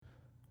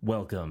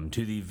Welcome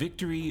to the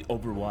Victory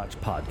Overwatch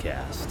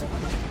Podcast.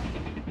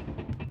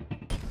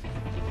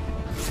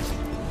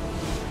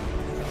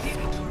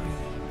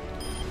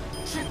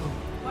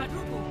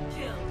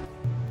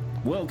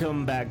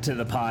 Welcome back to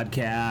the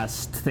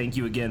podcast. Thank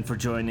you again for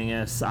joining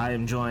us. I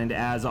am joined,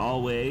 as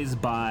always,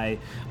 by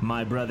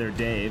my brother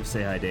Dave.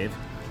 Say hi, Dave.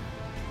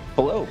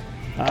 Hello.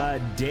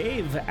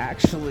 Dave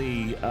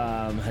actually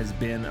has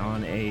been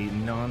on a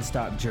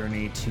non-stop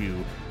journey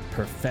to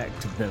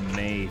perfect the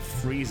Mei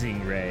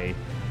freezing ray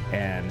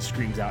and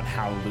screams out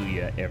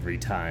hallelujah every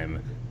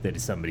time that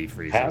somebody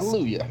freezes.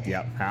 Hallelujah.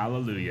 Yep,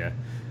 hallelujah.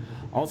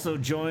 Also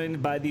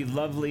joined by the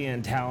lovely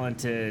and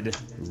talented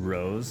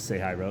Rose. Say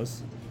hi,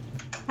 Rose.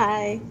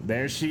 Hi.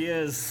 There she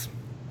is.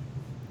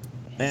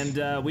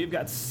 And we've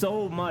got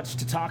so much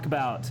to talk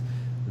about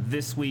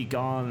this week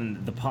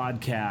on the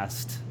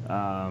podcast.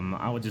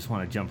 I would just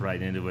want to jump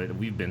right into it.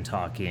 We've been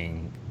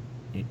talking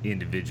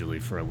individually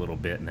for a little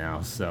bit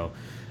now, so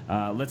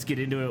let's get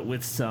into it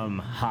with some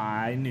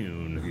high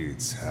noon.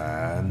 It's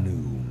high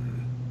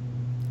noon.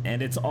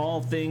 And it's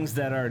all things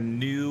that are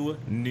new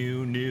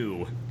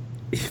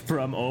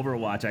from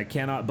Overwatch. I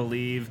cannot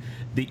believe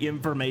the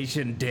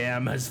information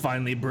dam has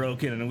finally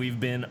broken and we've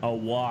been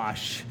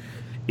awash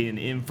in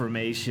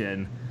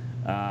information.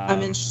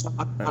 I'm in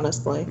shock,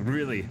 honestly.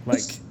 Really,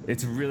 like,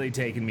 it's really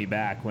taken me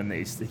back when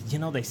they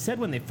said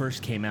when they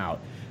first came out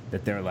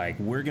that they're like,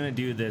 we're going to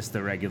do this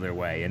the regular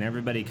way. And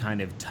everybody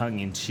kind of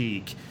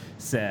tongue-in-cheek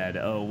said,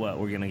 oh, what,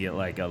 we're going to get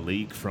like a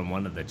leak from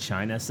one of the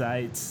China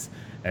sites?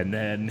 And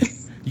then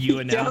you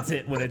announce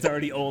it when it's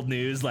already old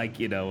news, like,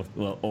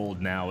 well,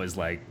 old now is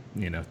like,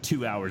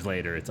 2 hours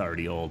later, it's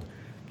already old.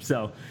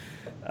 So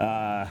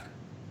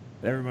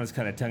everyone's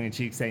kind of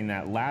tongue-in-cheek saying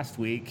that last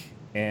week,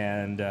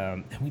 and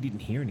we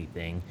didn't hear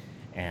anything.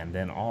 And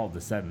then all of a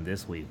sudden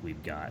this week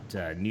we've got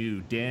new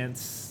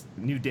dance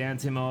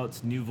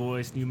emotes, new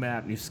voice, new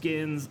map, new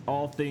skins,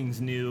 all things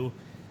new.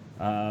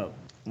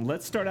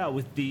 Let's start out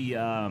with the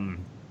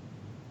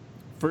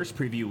first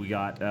preview we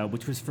got,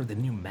 which was for the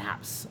new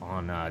maps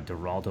on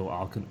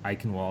Doraldo,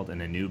 Eichenwald,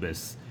 and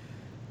Anubis.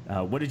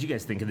 What did you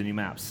guys think of the new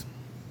maps?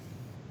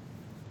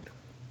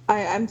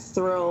 I'm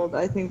thrilled.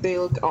 I think they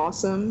look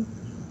awesome.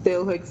 They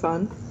look like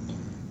fun.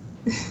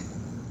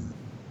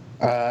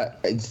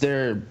 Is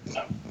there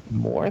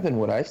more than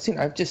what I've seen?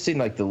 I've just seen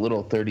like the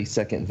little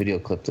 30-second video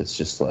clip that's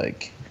just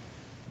like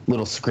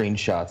little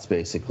screenshots,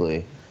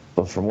 basically.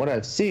 But from what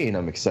I've seen,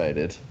 I'm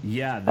excited.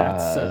 Yeah,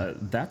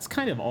 that's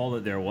kind of all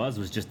that there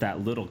was just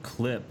that little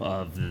clip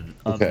of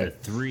the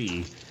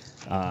three.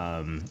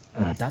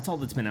 That's all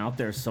that's been out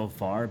there so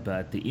far.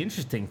 But the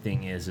interesting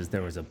thing is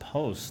there was a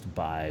post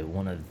by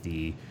one of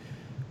the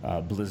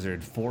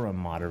Blizzard forum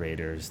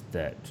moderators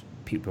that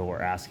people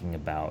were asking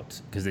about,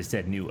 because they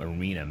said new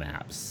arena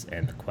maps,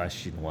 and the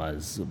question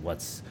was, what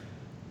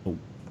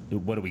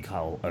do we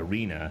call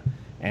arena?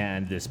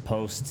 And this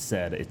post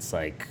said it's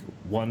like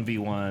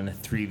 1v1,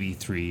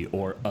 3v3,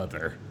 or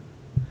other.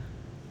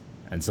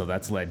 And so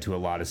that's led to a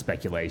lot of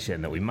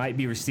speculation that we might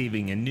be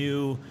receiving a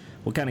new.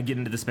 We'll kind of get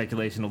into the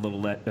speculation a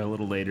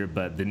little later,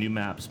 but the new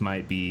maps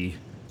might be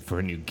for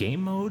a new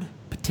game mode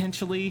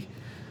potentially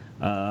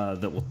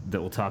that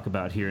we'll talk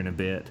about here in a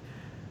bit.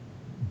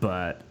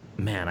 But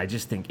man, I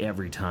just think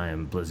every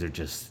time Blizzard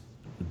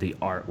the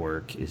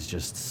artwork is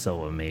just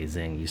so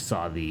amazing. You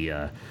saw the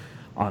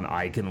on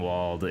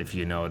Eichenwald, if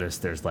you notice,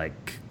 there's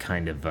like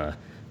kind of a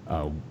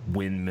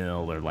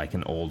windmill, or like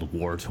an old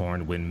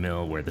war-torn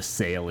windmill where the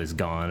sail is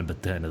gone,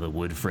 but then the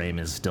wood frame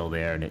is still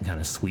there, and it kind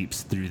of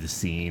sweeps through the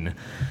scene.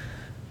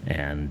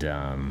 And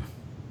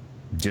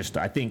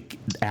I think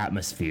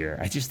atmosphere.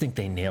 I just think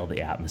they nail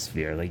the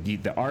atmosphere. Like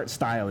the art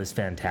style is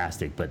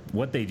fantastic, but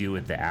what they do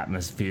with the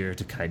atmosphere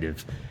to kind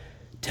of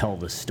tell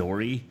the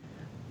story,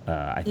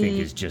 I think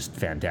is just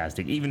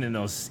fantastic. Even in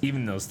those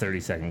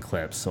 30-second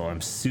clips. So I'm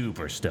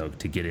super stoked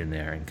to get in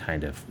there and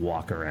kind of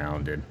walk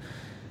around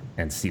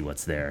and see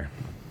what's there.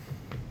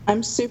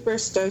 I'm super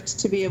stoked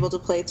to be able to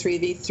play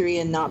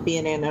 3v3 and not be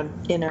in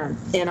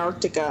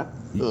Antarctica.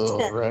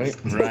 Oh, right.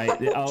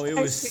 Oh, it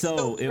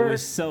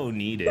was so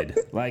needed.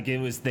 Like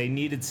they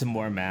needed some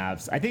more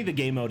maps. I think the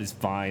game mode is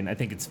fine. I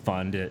think it's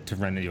fun to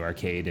run into the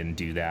arcade and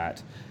do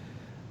that.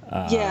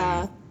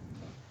 Yeah.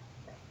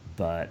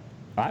 But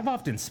I've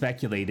often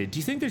speculated, do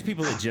you think there's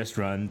people that just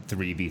run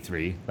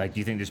 3v3? Like, do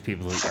you think there's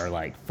people who are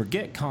like,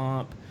 forget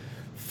comp,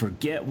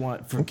 forget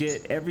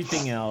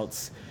everything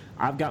else.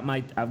 I've got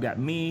my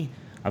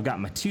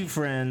two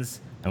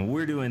friends, and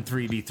we're doing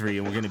 3v3,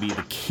 and we're going to be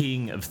the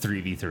king of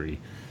 3v3.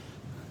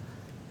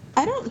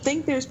 I don't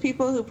think there's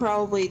people who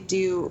probably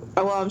do.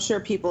 Well, I'm sure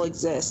people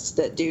exist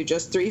that do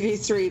just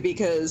 3v3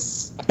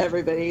 because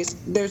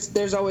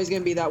there's always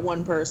going to be that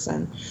one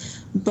person.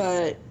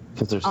 But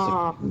I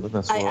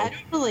don't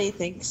really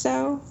think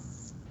so.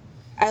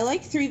 I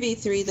like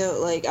 3v3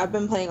 though. Like, I've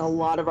been playing a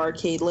lot of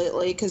arcade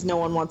lately because no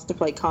one wants to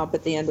play comp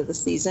at the end of the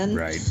season.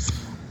 Right.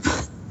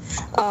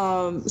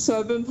 So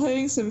I've been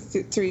playing some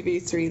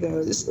 3v3 though.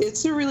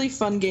 It's a really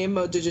fun game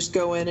mode to just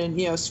go in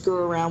and screw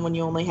around when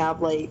you only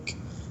have like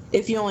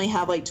if you only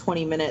have like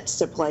 20 minutes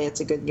to play, it's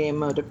a good game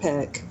mode to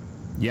pick.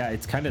 Yeah,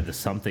 it's kind of the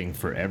something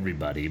for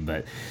everybody.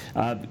 But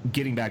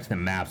getting back to the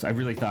maps, I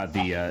really thought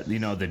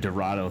the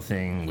Dorado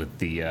thing with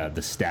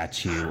the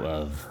statue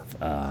of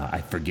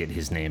I forget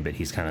his name, but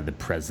he's kind of the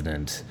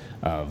president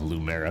of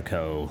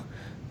Lumerico,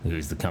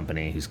 who's the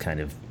company who's kind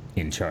of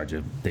in charge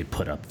of. They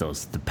put up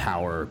the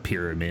power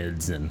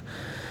pyramids and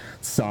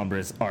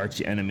Sombra's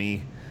arch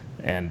enemy,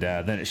 and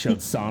then it showed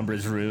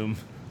Sombra's room.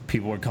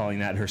 People were calling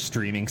that her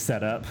streaming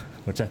setup,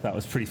 which I thought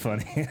was pretty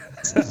funny.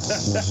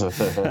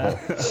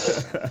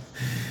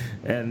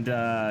 And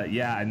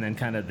and then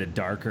kind of the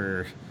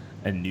darker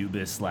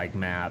Anubis-like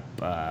map,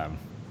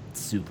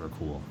 super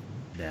cool.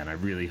 Man, I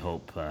really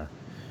hope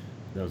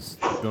those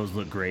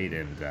look great,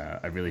 and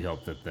I really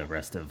hope that the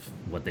rest of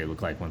what they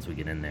look like once we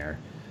get in there,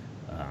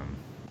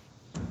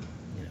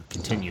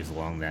 continues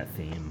along that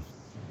theme.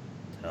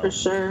 So, For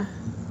sure.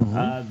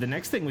 the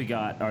next thing we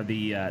got are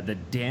the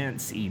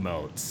dance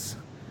emotes.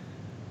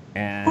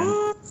 And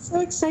Oh, I'm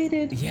so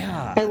excited.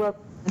 yeah, I love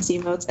dance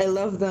emotes. I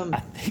love them. I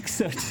think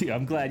so too.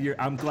 I'm glad you're.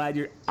 I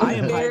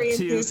am very hyped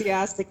too.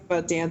 enthusiastic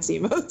about dance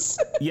emotes.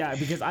 Yeah,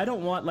 because I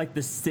don't want like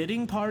the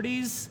sitting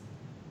parties.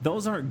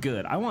 Those aren't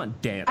good. I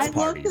want dance I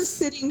parties. love the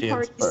sitting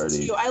Dance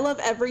parties too. I love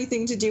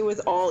everything to do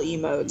with all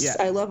emotes. Yeah.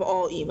 I love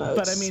all emotes.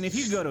 But I mean, if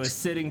you go to a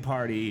sitting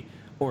party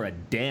or a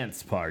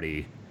dance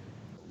party,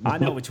 I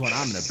know which one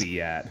I'm gonna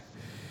be at.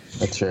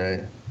 That's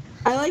right.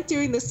 I like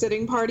doing the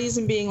sitting parties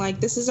and being like,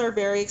 this is our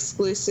very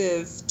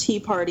exclusive tea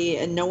party,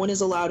 and no one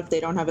is allowed if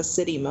they don't have a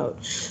sit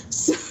emote.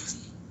 So,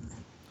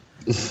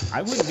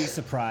 I wouldn't be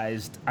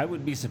surprised. I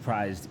would be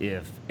surprised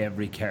if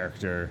every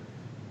character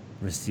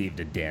received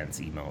a dance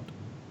emote.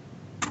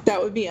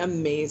 that would be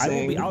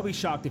amazing. I'll be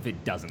shocked if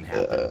it doesn't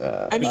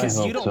happen. I mean, Because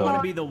I you don't hope so. want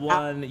to be the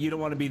one. You don't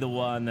want to be the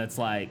one that's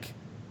like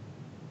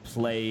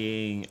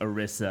playing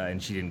Orisa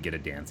and she didn't get a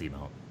dance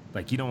emote.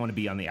 Like you don't want to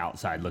be on the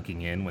outside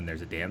looking in when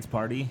there's a dance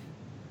party.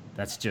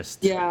 That's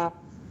just Yeah.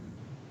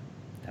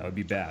 That would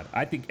be bad.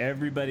 I think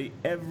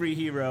every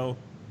hero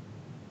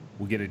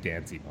will get a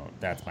dance emote.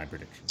 That's my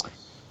prediction.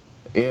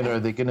 And are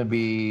they going to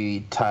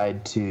be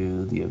tied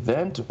to the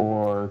event,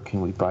 or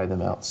can we buy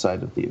them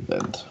outside of the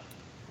event?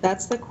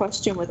 That's the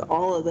question with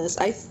all of this.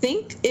 I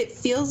think it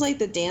feels like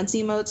the dance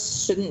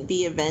emotes shouldn't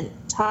be event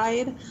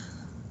tied,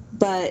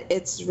 but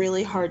it's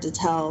really hard to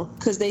tell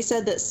because they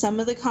said that some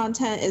of the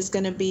content is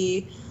going to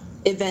be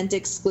event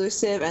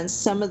exclusive and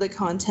some of the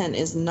content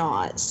is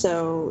not.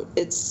 So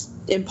it's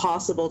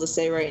impossible to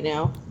say right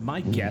now. My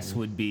guess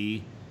would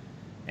be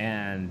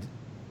that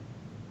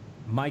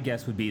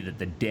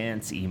the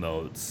dance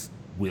emotes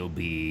will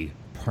be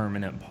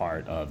permanent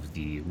part of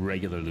the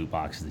regular loot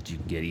boxes that you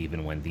can get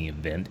even when the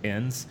event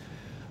ends.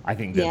 I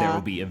think that there Yeah.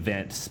 will be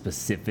event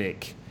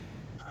specific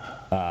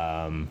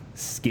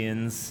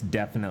skins,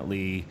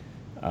 definitely.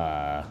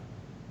 I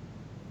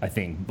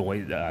think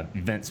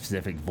event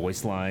specific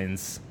voice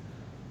lines,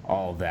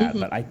 all of that.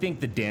 But I think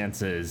the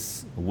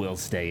dances will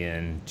stay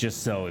in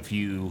just so if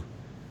you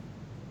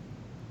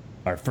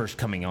are first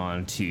coming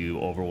on to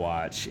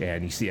Overwatch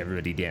and you see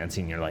everybody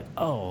dancing, you're like,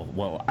 oh,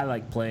 well, I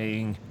like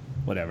playing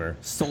whatever,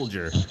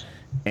 Soldier,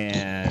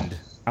 and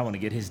I want to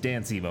get his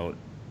dance emote,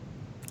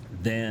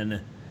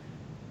 then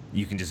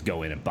you can just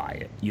go in and buy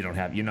it. You're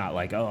not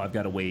like, oh, I've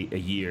got to wait a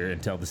year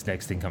until this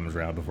next thing comes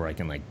around before I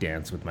can like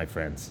dance with my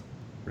friends,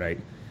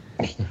 right?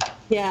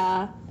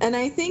 Yeah, and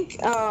I think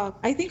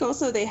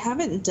also they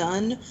haven't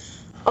done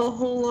a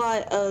whole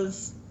lot of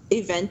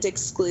event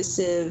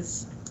exclusive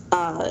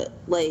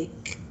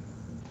like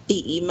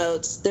the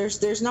emotes.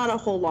 There's not a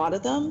whole lot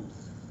of them.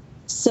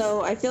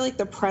 So I feel like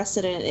the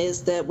precedent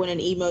is that when an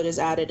emote is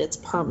added, it's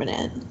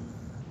permanent.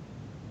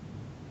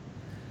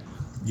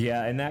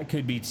 Yeah, and that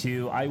could be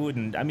too. I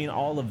mean,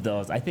 all of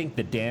those. I think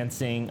the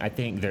dancing, I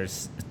think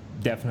there's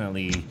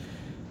definitely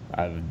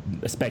a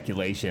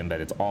speculation, but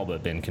it's all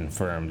but been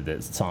confirmed that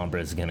Sombra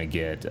is going to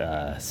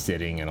get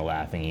sitting and a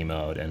laughing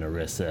emote, and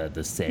Orisa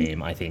the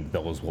same. I think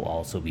those will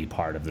also be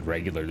part of the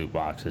regular loot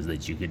boxes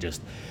that you could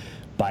just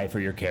buy for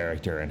your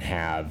character and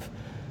have,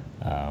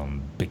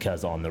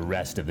 because on the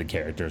rest of the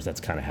characters, that's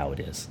kind of how it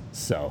is.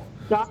 So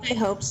God, I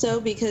hope so,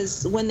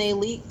 because when they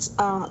leaked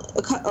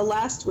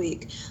last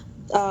week,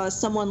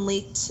 someone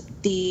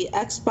leaked the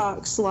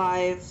Xbox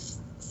Live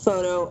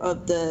photo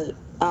of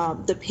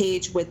the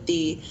page with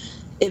the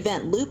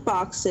event loot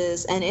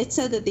boxes, and it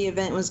said that the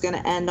event was going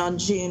to end on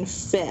June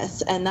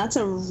 5th, and that's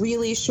a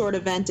really short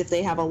event if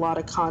they have a lot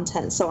of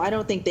content. So I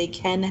don't think they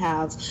can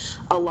have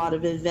a lot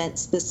of event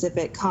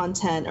specific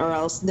content, or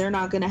else they're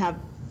not going to have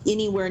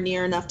anywhere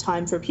near enough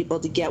time for people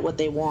to get what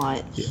they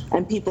want,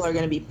 and people are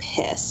going to be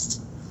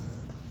pissed.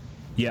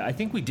 yeah, I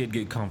think we did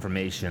get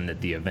confirmation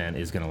that the event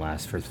is going to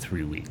last for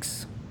 3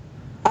 weeks.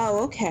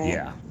 Oh, okay.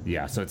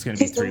 Yeah. So it's going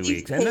to be 3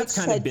 weeks, and that's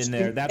kind of been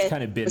June that's 5th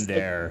kind of been was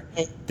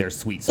their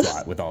sweet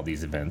spot with all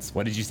these events.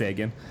 What did you say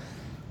again?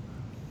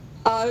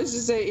 I was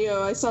just saying,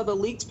 I saw the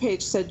leaked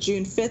page said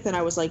June 5th, and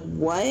I was like,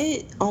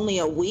 what? Only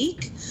a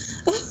week?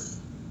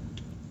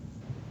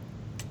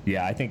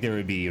 Yeah, I think there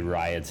would be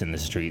riots in the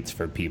streets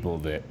for people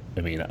that.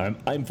 I mean,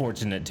 I'm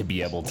fortunate to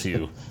be able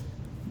to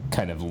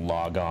kind of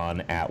log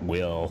on at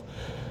will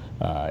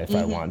if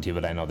I want to,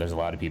 but I know there's a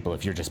lot of people.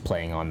 If you're just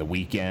playing on the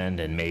weekend,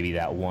 and maybe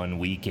that one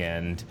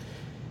weekend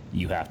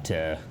you have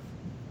to,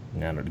 I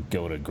don't know,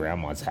 go to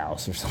grandma's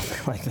house or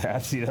something like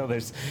that. You know,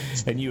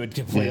 and you would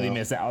completely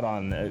miss out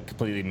on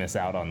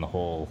the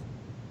whole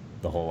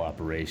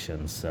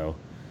operation. So.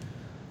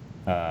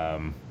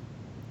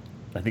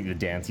 I think the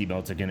dance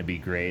emotes are going to be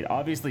great.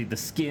 Obviously, the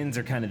skins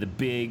are kind of the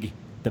big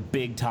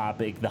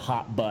topic, the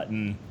hot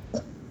button.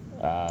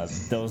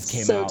 Those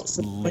came out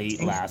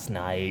late last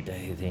night.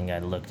 I think I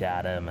looked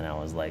at them and I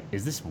was like,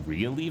 "Is this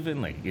real?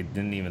 Even like it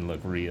didn't even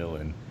look real."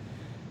 And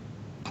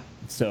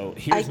so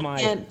here's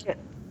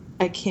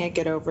I can't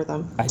get over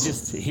them.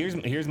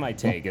 Here's my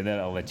take, and then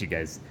I'll let you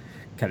guys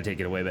kind of take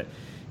it away. But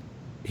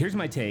here's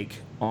my take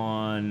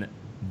on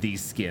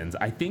these skins.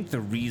 I think the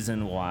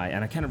reason why,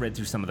 and I kind of read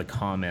through some of the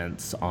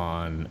comments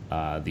on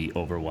the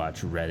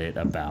Overwatch Reddit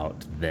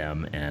about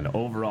them, and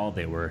overall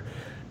they were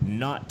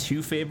not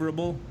too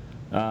favorable.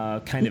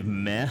 Kind of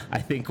meh, I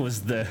think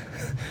was the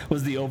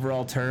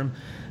overall term.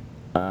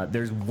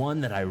 There's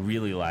one that I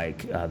really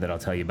like that I'll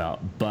tell you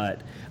about,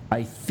 but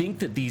I think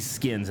that these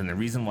skins, and the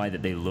reason why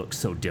that they look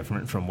so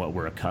different from what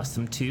we're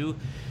accustomed to,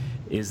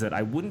 is that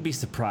I wouldn't be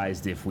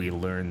surprised if we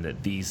learn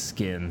that these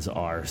skins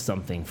are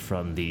something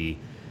from the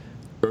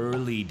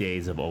early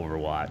days of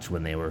Overwatch,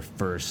 when they were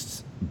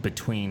first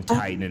between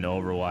Titan and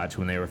Overwatch,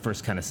 when they were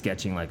first kind of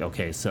sketching like,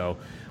 okay, so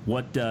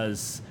what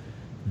does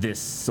this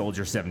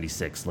Soldier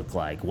 76 look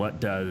like? What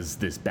does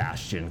this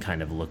Bastion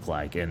kind of look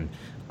like? And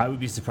I would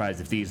be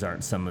surprised if these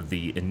aren't some of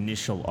the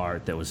initial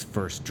art that was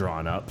first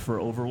drawn up for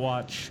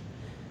Overwatch,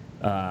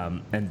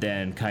 and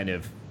then kind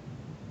of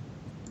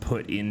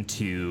put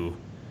into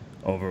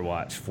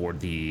Overwatch for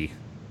the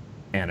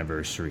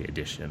Anniversary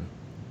Edition.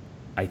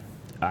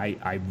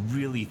 I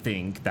really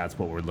think that's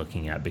what we're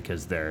looking at,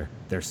 because they're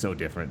so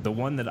different. The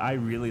one that I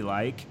really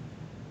like,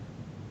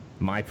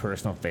 my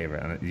personal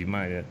favorite,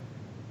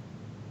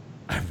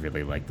 I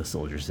really like the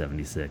Soldier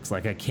 76.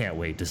 Like, I can't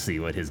wait to see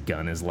what his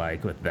gun is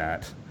like with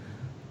that.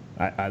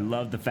 I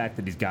love the fact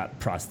that he's got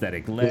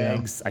prosthetic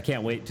legs. Yeah. I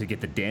can't wait to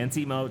get the dance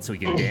emote so he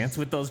can dance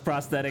with those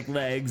prosthetic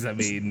legs. I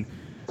mean,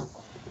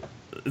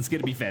 it's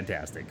going to be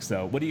fantastic.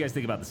 So what do you guys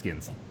think about the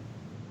skins?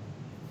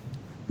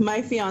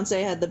 My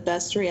fiance had the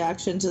best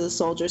reaction to the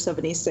Soldier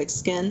 76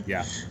 skin.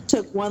 Yeah.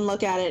 Took one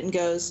look at it and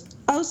goes,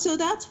 "Oh, so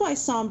that's why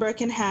Sombra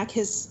can hack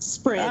his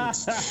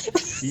sprint."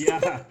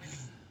 Yeah.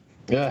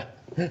 Yeah.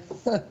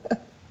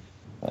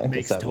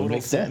 Makes total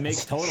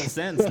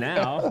sense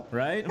now,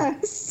 right?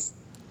 Yes.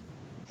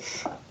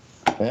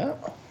 Yeah,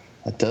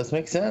 that does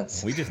make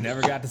sense. We just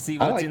never got to see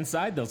what's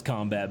inside those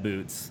combat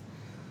boots.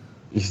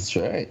 That's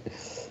right.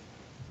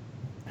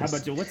 How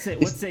about you? What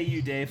say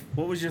you, Dave?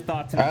 What was your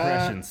thoughts and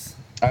impressions?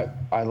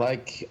 I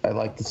like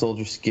the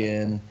Soldier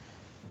skin.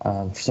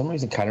 For some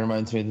reason, it kind of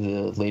reminds me of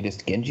the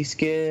latest Genji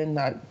skin.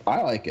 I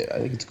like it. I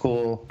think it's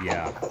cool.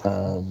 Yeah.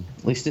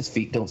 At least his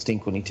feet don't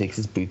stink when he takes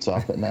his boots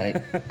off at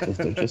night, because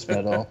they're just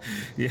metal.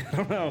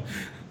 Yeah,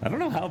 I don't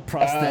know how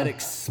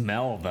prosthetics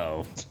smell,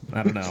 though.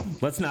 I don't know.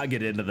 Let's not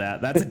get into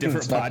that. That's a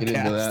different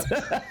podcast.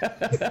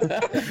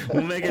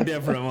 We'll make a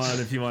different one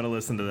if you want to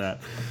listen to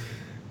that.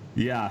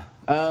 Yeah.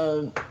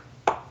 I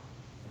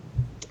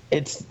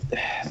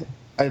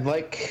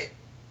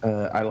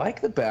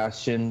like the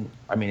Bastion.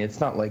 I mean, it's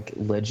not like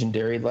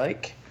legendary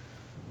like.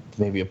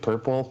 Maybe a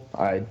purple.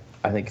 I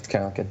think it's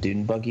kind of like a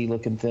dune buggy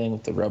looking thing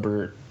with the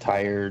rubber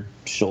tire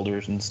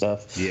shoulders and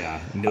stuff. Yeah,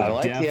 I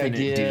like the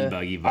idea. Dune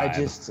buggy vibe. I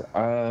just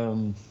I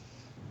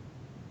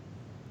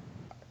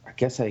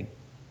guess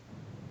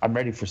I'm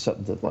ready for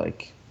something that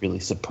like really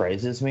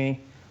surprises me.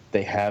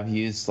 They have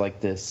used like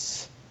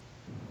this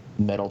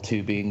metal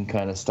tubing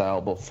kind of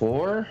style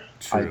before.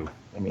 True.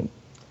 I mean,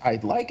 I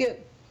like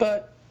it,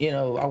 but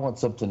I want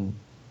something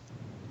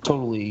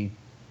totally,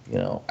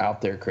 out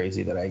there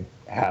crazy that I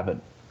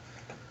haven't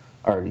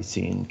already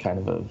seen kind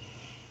of a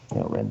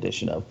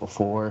rendition of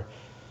before.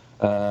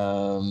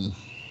 I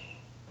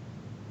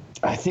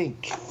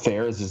think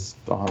Pharah's is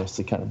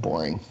honestly kind of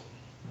boring.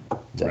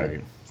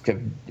 Right.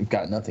 I've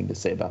got nothing to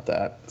say about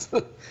that.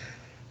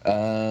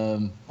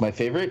 My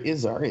favorite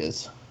is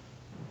Zarya's.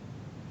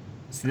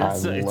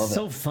 It's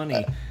so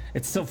funny.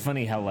 It's so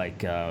funny how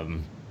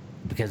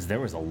because there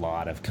was a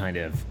lot of kind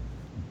of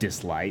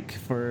dislike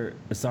for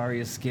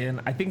Zarya's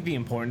skin. I think the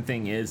important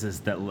thing is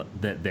that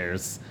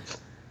there's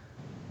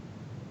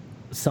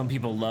some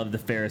people love the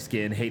Pharah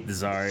skin, hate the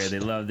Zarya. They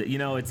love that.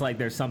 It's like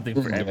there's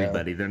something for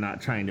everybody. They're not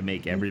trying to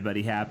make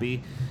everybody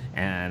happy,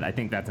 and I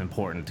think that's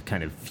important to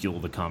kind of fuel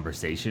the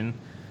conversation.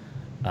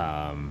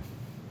 But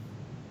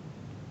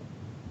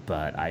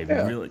I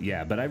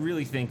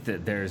really think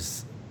that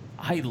there's.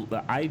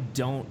 I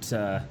don't.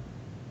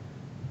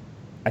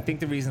 I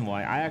think the reason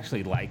why I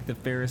actually like the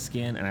Pharah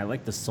skin and I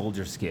like the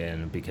Soldier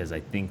skin, because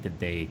I think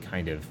that I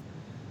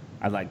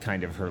like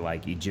kind of her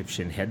like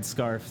Egyptian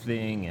headscarf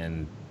thing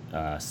and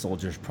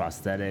Soldier's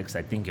prosthetics.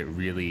 I think it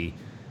really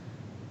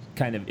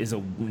kind of is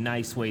a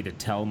nice way to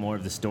tell more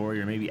of the story,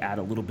 or maybe add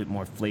a little bit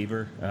more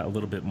flavor, a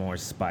little bit more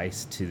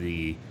spice to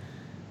the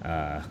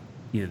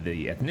either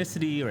the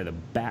ethnicity or the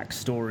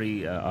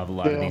backstory of a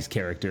lot of these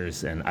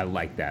characters, and I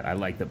like that. I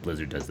like that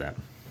Blizzard does that.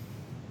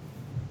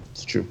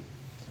 It's true.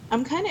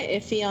 I'm kind of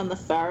iffy on the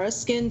Pharah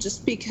skin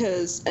just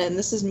because, and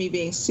this is me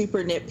being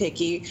super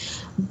nitpicky,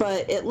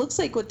 but it looks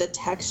like with the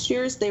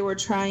textures they were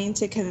trying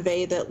to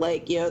convey that,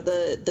 like, you know,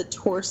 the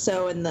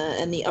torso and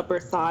the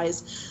upper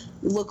thighs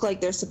look like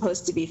they're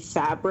supposed to be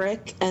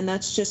fabric, and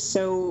that's just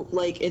so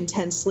like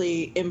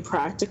intensely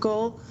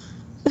impractical.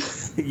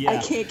 Yeah. I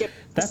can't get.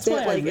 That's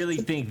why I really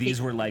think these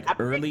were like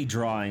early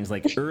drawings,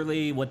 like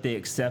early what they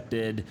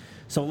accepted.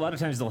 So a lot of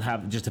times they'll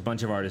have just a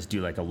bunch of artists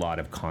do like a lot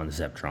of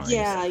concept drawings.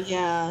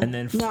 Yeah. And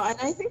then no, and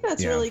I think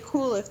that's really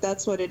cool if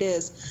that's what it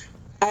is.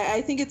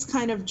 I think it's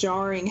kind of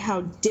jarring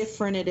how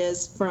different it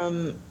is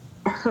from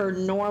her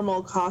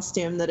normal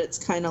costume, that it's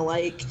kind of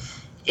like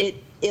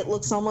it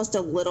looks almost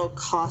a little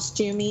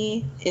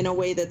costumey in a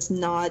way that's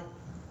not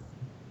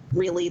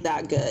really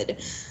that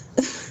good.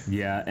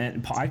 Yeah,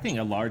 and I think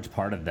a large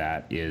part of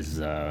that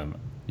is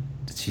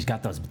she's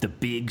got the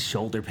big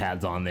shoulder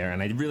pads on there,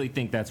 and I really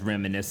think that's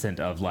reminiscent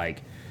of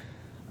like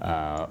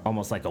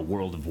almost like a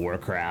World of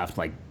Warcraft,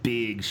 like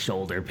big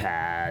shoulder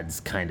pads,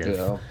 kind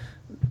of.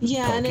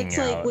 Yeah, and it's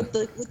out. like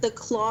with the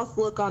cloth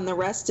look on the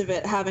rest of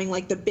it, having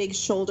like the big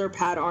shoulder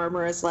pad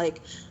armor is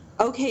like,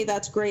 okay,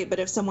 that's great, but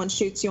if someone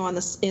shoots you in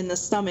the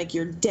stomach,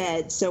 you're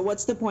dead. So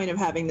what's the point of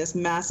having this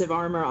massive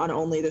armor on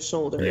only the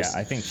shoulders? Yeah,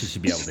 I think she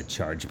should be able to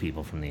charge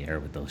people from the air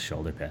with those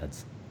shoulder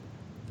pads.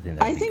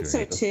 I think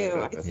so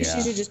too. I think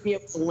she should just be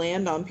able to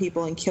land on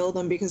people and kill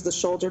them, because the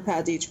shoulder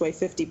pads each weigh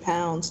 50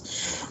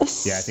 pounds.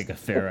 Yeah, I think a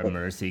Pharah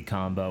Mercy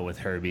combo with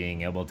her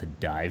being able to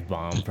dive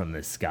bomb from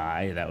the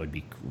sky, that would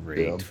be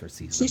great for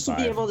season 5. She should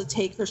be able to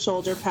take her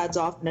shoulder pads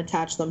off and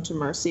attach them to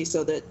Mercy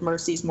so that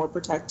Mercy's more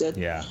protected.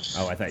 Yeah.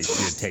 Oh, I thought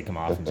she would take them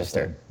off and just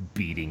start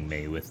beating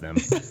May with them.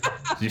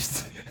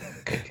 Just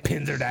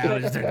pins her down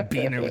and just start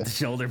beating her with the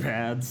shoulder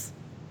pads.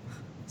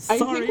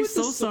 Sorry,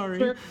 so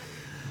sorry.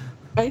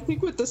 I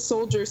think with the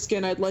soldier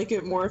skin, I'd like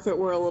it more if it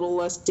were a little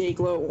less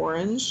Dayglow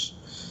orange.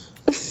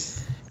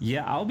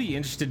 Yeah, I'll be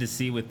interested to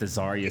see with the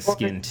Zarya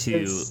skin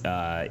too,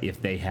 if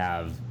they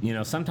have, you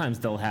know, sometimes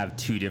they'll have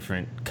 2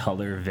 different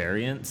color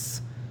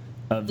variants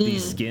of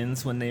these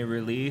skins when they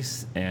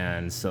release,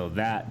 and so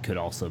that could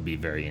also be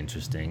very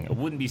interesting. I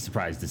wouldn't be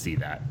surprised to see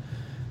that.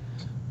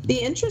 The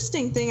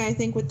interesting thing, I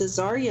think, with the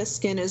Zarya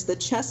skin is the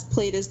chest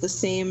plate is the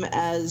same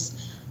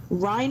as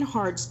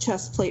Reinhardt's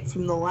chest plate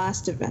from the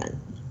last event.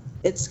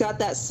 It's got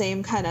that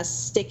same kind of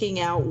sticking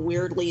out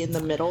weirdly in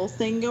the middle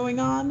thing going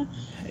on.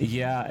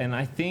 Yeah, and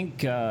I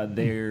think I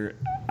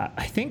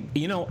think,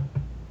 you know,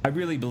 I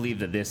really believe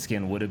that this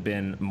skin would have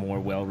been more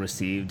well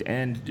received,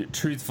 and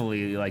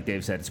truthfully, like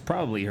Dave said, it's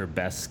probably her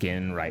best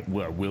skin, right?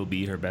 Or will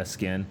be her best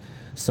skin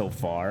so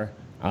far.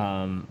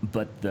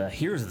 But the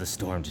Heroes of the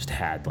Storm just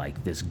had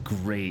like this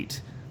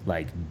great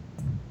like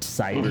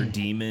cyber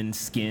demon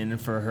skin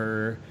for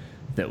her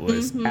that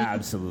was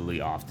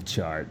absolutely off the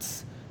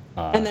charts.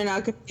 And they're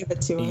not going to give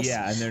it to us.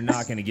 Yeah, and they're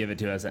not going to give it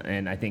to us.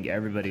 And I think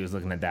everybody was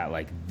looking at that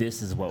like,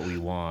 this is what we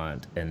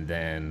want. And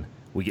then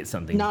we get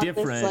something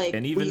different. This, like,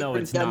 and even though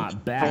it's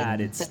not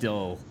bad, it's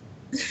still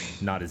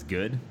not as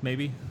good,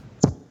 maybe.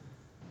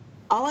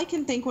 All I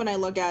can think when I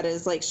look at it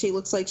is like she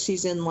looks like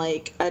she's in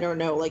like, I don't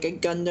know, like a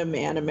Gundam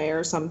anime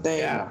or something.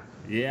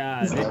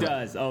 Yeah, it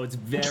does. Oh, it's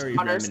very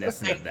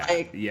reminiscent of that.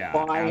 Like, yeah,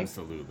 why?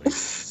 Absolutely.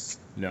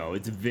 No,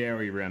 it's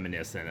very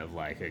reminiscent of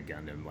like a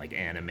Gundam, like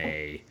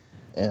anime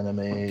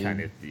kind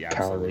of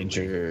Power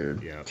Ranger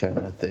kind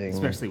of thing,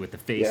 especially with the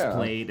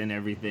faceplate and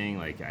everything.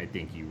 Like, I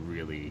think you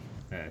really,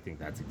 I think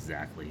that's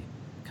exactly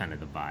kind of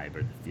the vibe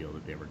or the feel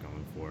that they were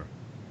going for.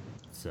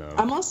 So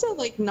I'm also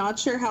like not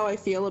sure how I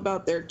feel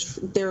about their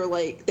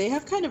like, they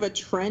have kind of a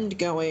trend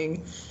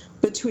going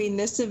between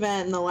this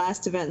event and the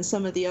last event and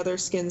some of the other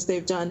skins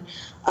they've done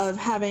of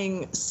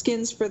having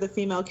skins for the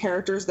female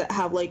characters that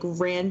have like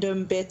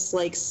random bits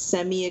like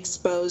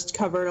semi-exposed,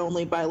 covered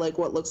only by like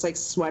what looks like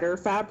sweater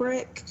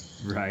fabric.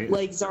 Right.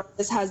 Like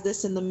Zarya's has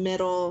this in the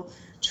middle.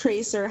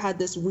 Tracer had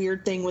this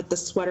weird thing with the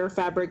sweater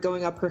fabric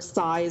going up her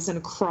thighs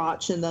and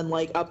crotch and then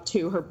like up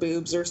to her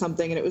boobs or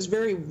something, and it was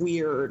very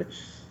weird.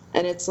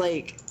 And it's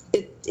like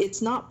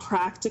it's not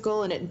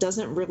practical and it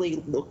doesn't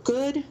really look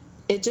good.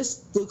 It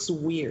just looks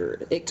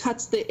weird. It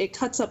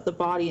cuts up the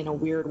body in a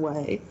weird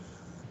way.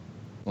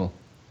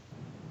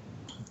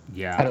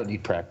 Yeah. I don't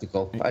need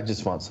practical. I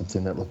just want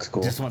something that looks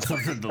cool. Just want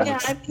something that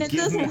looks. I mean, it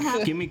doesn't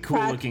have give me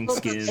cool looking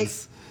skins. Like,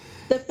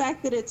 the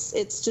fact that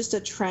it's just a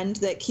trend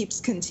that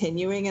keeps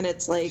continuing and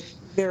it's like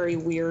very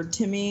weird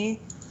to me.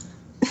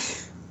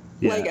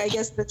 Yeah. Like, I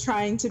guess they're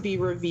trying to be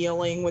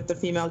revealing with the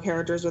female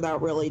characters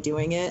without really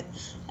doing it,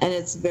 and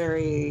it's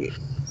very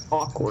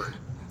awkward.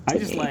 I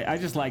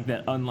just like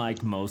that.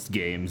 Unlike most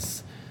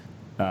games,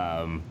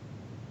 at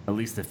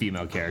least the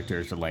female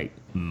characters are like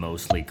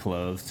mostly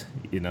clothed.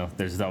 You know,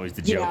 there's always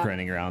the joke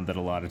running around that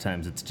a lot of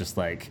times it's just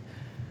like,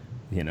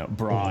 you know,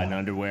 bra and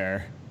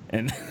underwear,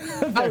 and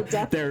Oh, they're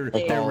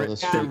definitely. All the they're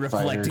Street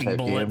reflecting Fighter type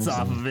bullets games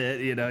off and- of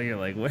it. You know, you're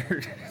like, where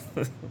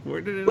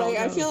did it all Like,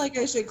 go? I feel like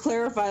I should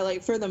clarify,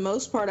 like, for the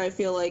most part, I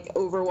feel like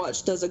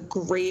Overwatch does a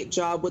great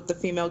job with the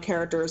female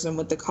characters and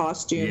with the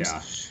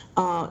costumes,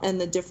 and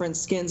the different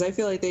skins. I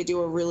feel like they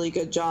do a really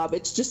good job.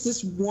 It's just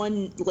this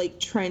one, like,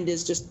 trend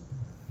is just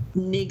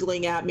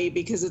niggling at me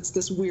because it's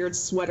this weird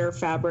sweater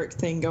fabric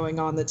thing going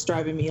on that's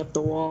driving me up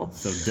the wall.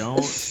 So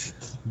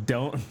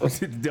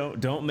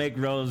don't make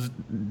Rose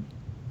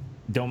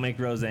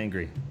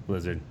angry,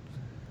 Blizzard.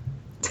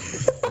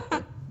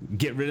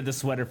 Get rid of the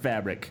sweater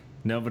fabric.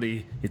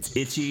 It's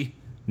itchy.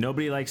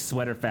 Nobody likes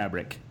sweater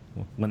fabric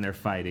when they're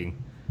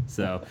fighting.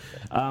 So,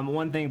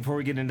 one thing before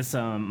we get into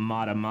some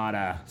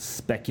Mata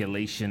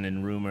speculation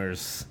and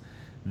rumors,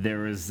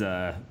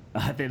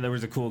 I think there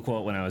was a cool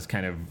quote when I was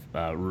kind of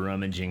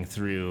rummaging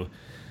through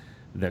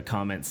the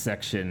comment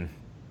section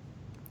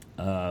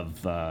of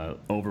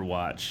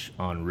Overwatch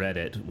on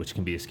Reddit, which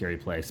can be a scary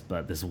place.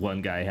 But this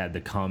one guy had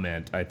the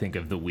comment, I think,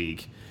 of the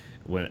week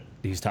when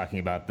he's talking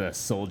about the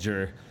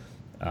soldier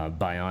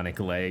bionic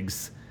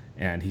legs.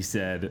 And he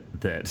said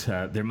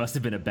that there must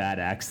have been a bad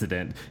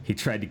accident. He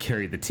tried to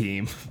carry the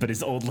team, but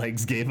his old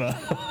legs gave up.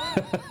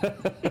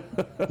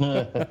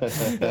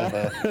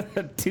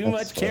 Too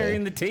much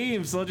carrying the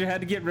team. Soldier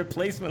had to get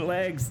replacement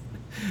legs.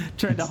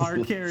 Tried to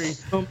hard carry.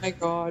 Oh my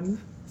god.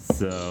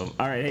 So,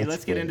 all right, hey,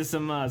 let's get good. into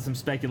some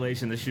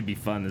speculation. This should be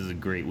fun. This is a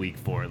great week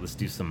for it. Let's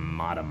do some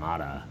Mata.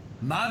 Mada.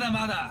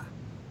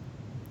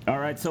 All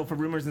right, so for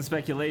rumors and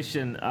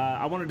speculation,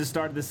 I wanted to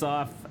start this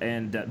off,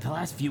 and the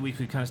last few weeks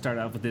we kind of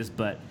started off with this,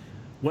 but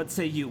what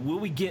say you? Will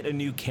we get a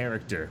new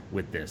character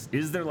with this?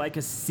 Is there like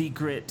a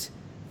secret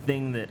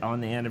thing that on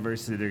the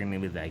anniversary they're going to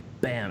be like,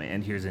 bam,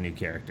 and here's a new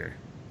character?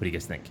 What do you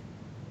guys think?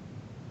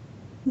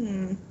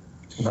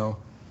 No,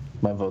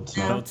 my vote's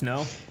no. Votes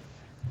no?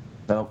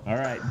 Nope. All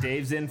right,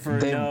 Dave's in for a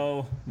They-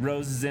 no.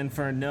 Rose is in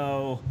for a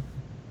no.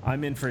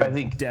 I'm in for I a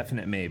think-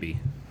 definite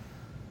maybe.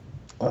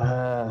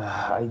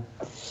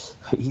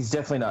 He's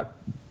definitely not.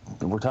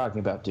 We're talking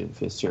about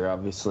Doomfist here,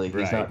 obviously. He's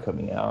Right. not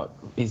coming out.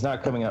 He's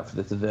not coming out for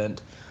this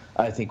event.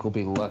 I think we'll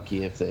be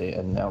lucky if they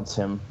announce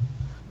him.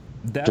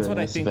 That's during what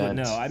I this think. event.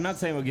 No, I'm not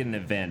saying we'll get an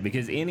event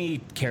because any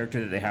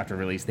character that they have to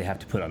release, they have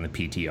to put on the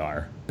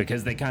PTR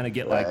because they kind of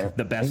get like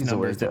the best he's a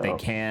numbers that they weirdo.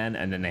 can,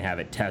 and then they have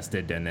it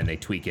tested, and then they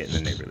tweak it,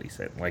 and then they release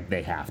it. Like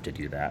they have to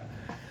do that.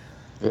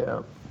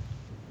 Yeah.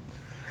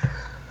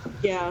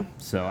 Yeah.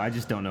 So I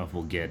just don't know if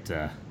we'll get.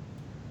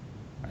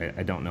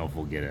 I don't know if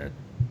we'll get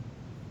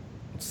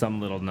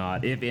some little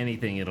nod. If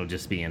anything, it'll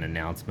just be an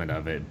announcement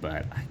of it.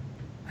 But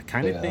I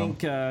kind of Yeah.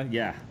 think,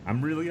 yeah,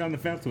 I'm really on the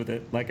fence with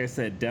it. Like I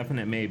said,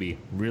 definite maybe.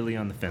 Really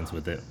on the fence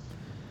with it.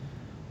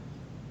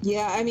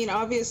 Yeah, I mean,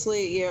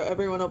 obviously, you know,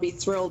 everyone will be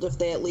thrilled if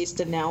they at least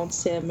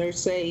announce him or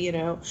say, you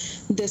know,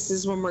 this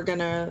is when we're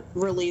gonna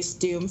release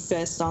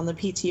Doomfist on the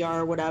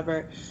PTR or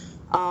whatever.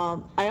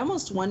 I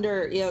almost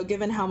wonder, you know,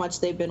 given how much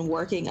they've been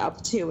working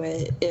up to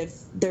it, if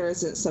there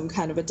isn't some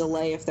kind of a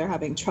delay, if they're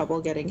having trouble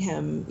getting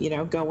him, you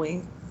know,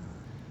 going.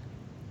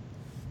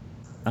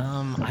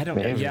 I don't.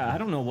 Maybe. Yeah, I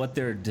don't know what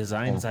their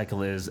design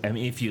cycle is. I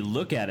mean, if you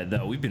look at it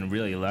though, we've been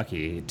really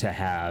lucky to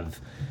have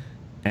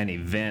an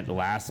event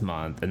last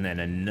month and then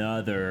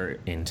another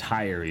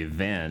entire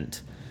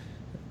event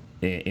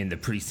in the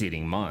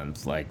preceding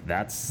month. Like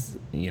that's,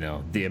 you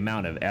know, the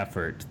amount of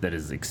effort that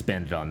is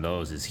expended on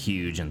those is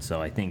huge, and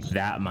so I think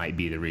that might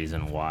be the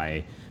reason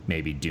why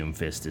maybe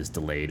Doomfist is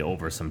delayed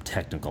over some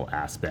technical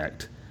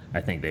aspect.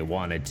 I think they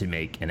wanted to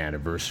make an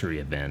anniversary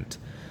event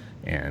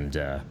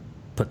and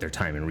put their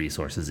time and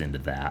resources into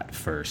that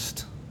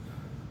first.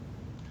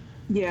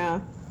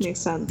 Yeah, makes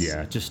sense.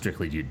 Yeah, just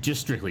strictly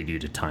due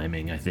to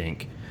timing, I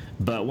think.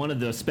 But one of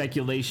the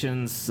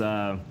speculations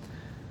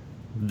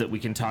that we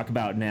can talk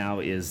about now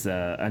is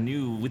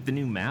with the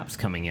new maps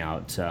coming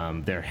out.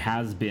 There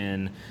has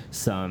been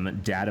some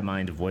data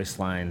mined voice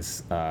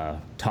lines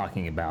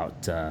talking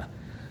about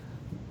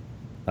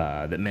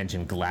that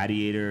mention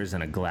gladiators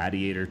and a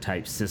gladiator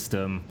type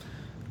system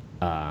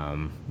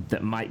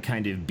that might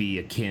kind of be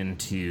akin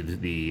to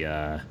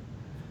the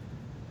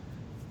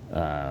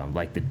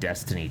like the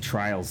Destiny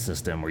Trials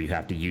system, where you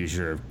have to use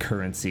your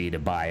currency to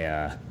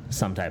buy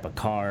some type of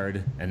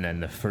card, and then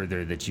the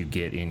further that you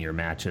get in your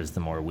matches, the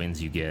more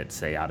wins you get.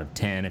 Say out of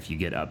 10, if you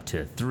get up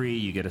to 3,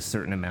 you get a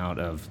certain amount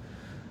of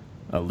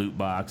a loot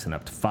box, and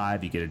up to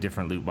 5, you get a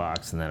different loot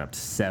box, and then up to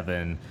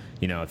 7,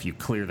 you know, if you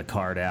clear the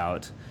card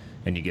out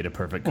and you get a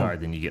perfect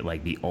card, then you get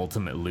like the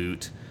ultimate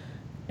loot.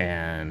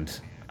 And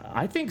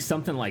I think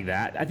something like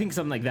that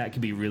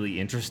could be really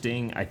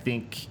interesting. I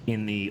think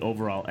in the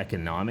overall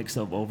economics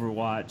of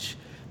Overwatch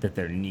that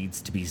there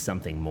needs to be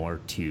something more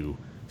to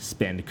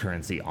spend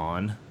currency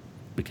on,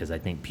 because I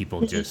think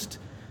people just,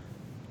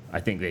 I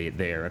think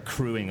they are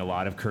accruing a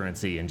lot of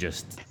currency, and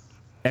just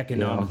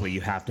economically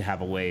you have to have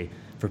a way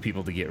for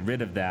people to get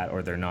rid of that,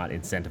 or they're not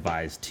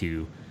incentivized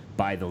to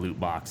buy the loot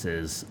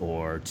boxes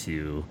or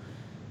to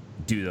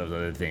do those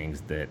other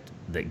things that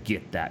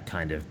get that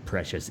kind of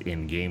precious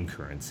in-game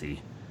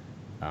currency.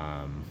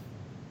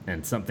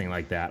 and something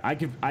like that.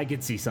 I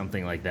could see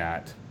something like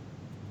that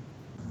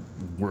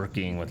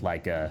working with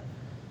like a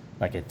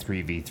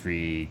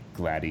 3v3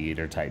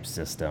 gladiator type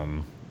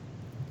system,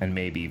 and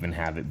maybe even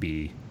have it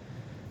be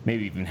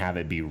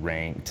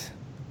ranked.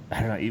 I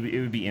don't know. It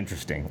would be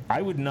interesting.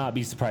 I would not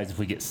be surprised if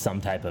we get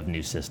some type of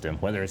new system,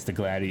 whether it's the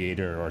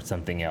gladiator or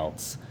something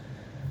else.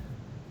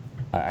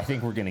 I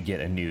think we're gonna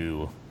get a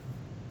new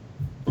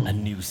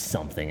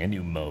something, a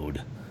new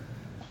mode.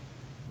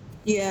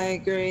 Yeah, I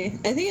agree.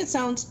 I think it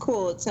sounds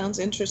cool. It sounds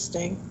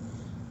interesting.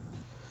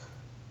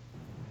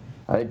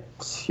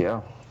 Yeah,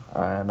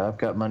 and I've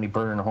got money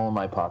burning a hole in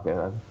my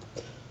pocket.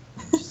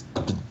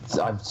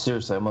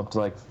 I'm up to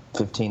like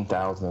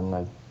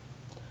 15,000.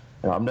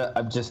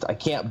 I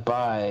can't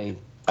buy.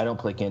 I don't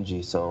play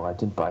Genji, so I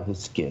didn't buy his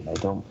skin.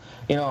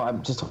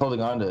 I'm just holding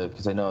on to it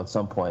because I know at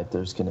some point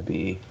there's going to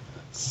be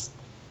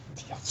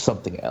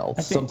something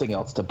else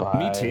to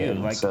buy. Me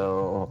too.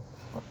 So,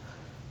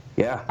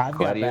 yeah, I've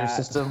gladiator got that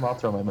system. I'll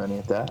throw my money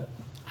at that.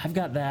 I've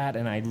got that,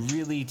 and I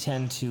really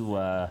tend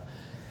to.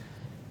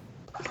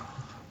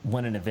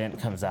 When an event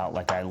comes out,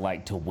 like I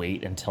like to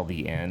wait until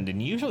the end,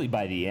 and usually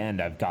by the end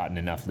I've gotten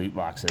enough loot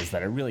boxes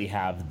that I really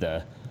have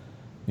the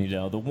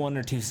one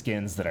or two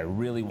skins that I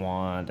really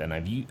want, and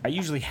I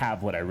usually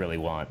have what I really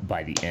want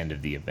by the end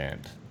of the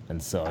event,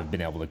 and so I've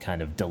been able to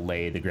kind of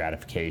delay the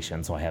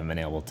gratification, so I haven't been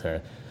able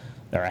to,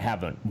 or I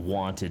haven't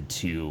wanted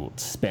to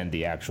spend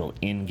the actual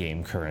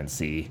in-game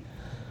currency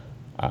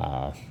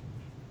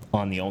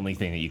on the only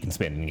thing that you can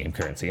spend in-game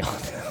currency on.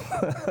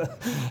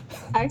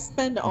 I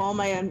spend all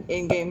my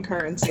in-game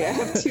currency. I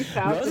have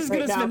 2,000 Rose is right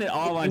going to now. spend it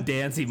all on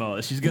dance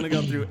emotes. She's going to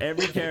go through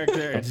every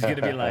character and she's going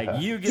to be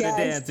like, you get a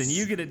dance, and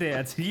you get a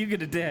dance, and you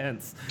get a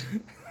dance.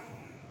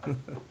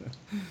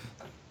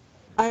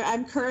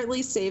 I'm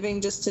currently saving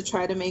just to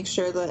try to make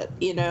sure that,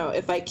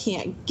 if I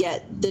can't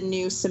get the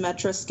new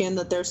Symmetra skin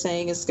that they're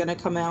saying is going to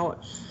come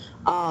out,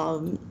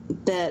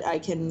 that I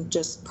can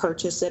just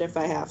purchase it if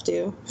I have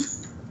to.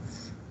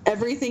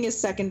 Everything is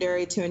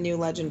secondary to a new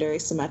legendary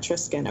Symmetra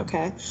skin,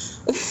 okay?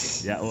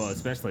 Yeah, well,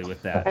 especially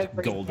with that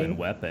golden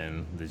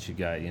weapon that you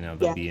got,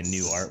 there'll be a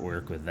new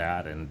artwork with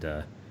that and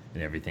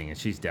everything. And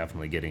she's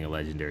definitely getting a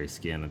legendary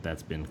skin.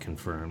 That's been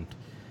confirmed.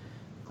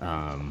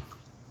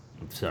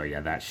 So,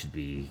 yeah, that should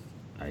be...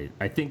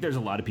 I think there's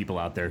a lot of people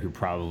out there who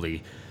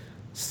probably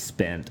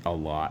spent a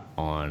lot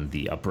on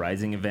the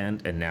Uprising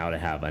event, and now to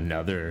have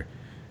another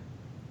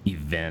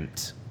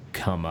event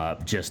come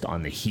up just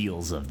on the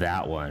heels of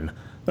that one...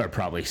 They're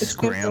probably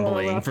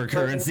scrambling for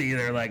currency.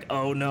 They're like,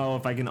 oh no,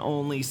 if I can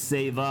only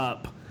save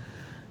up,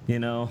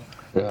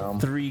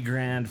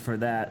 $3,000 for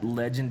that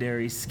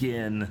legendary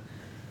skin.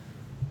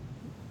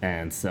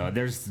 And so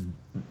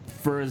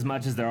for as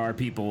much as there are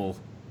people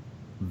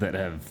that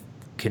have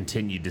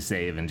continued to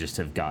save and just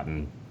have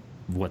gotten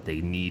what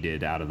they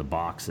needed out of the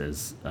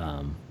boxes,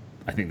 I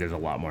think there's a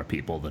lot more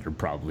people that are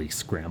probably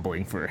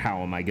scrambling for,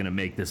 how am I going to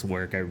make this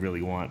work? I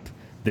really want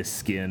this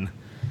skin.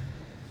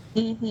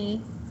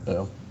 Mm-hmm.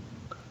 Yeah.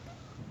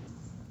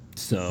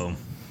 So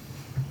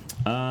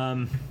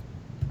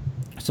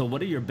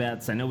what are your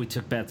bets? I know we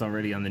took bets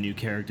already on the new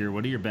character.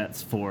 What are your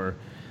bets for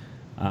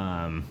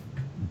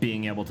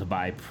being able to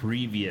buy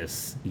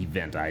previous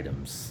event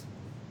items?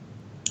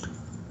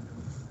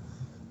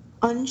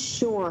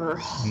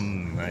 Unsure.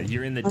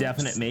 You're in the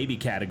definite maybe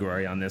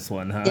category on this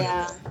one, huh?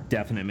 Yeah.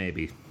 Definite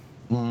maybe.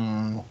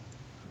 I'm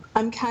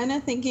kind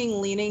of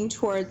leaning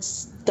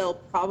towards they'll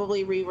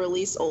probably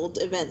re-release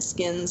old event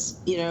skins,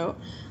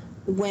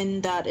 when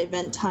that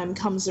event time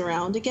comes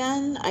around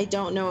again. I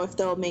don't know if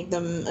they'll make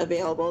them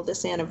available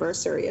this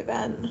anniversary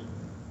event.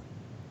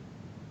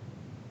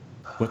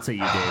 What say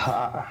you, Dave?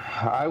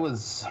 I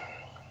was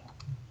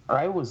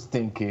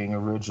thinking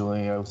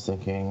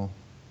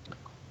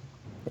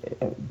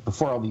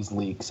before all these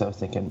leaks, I was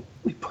thinking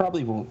we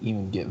probably won't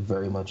even get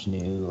very much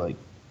new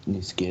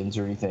skins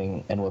or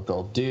anything, and what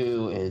they'll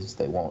do is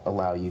they won't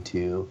allow you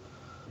to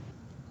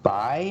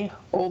buy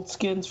old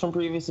skins from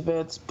previous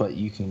events, but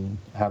you can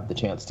have the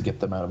chance to get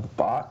them out of the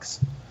box.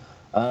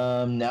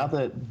 Now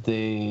that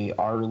they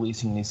are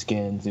releasing new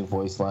skins, new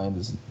voice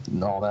lines,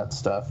 and all that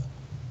stuff,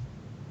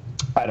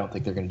 I don't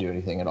think they're going to do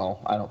anything at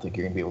all. I don't think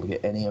you're going to be able to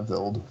get any of the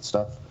old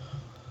stuff.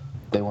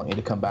 They want you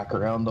to come back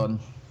around on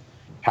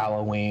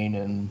Halloween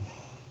and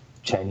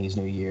Chinese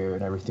New Year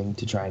and everything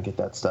to try and get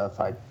that stuff.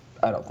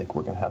 I don't think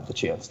we're going to have the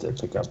chance to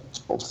pick up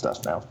old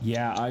stuff now.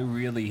 Yeah, I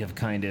really have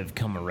kind of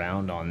come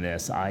around on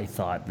this. I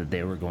thought that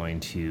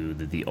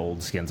that the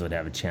old skins would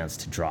have a chance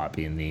to drop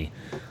in the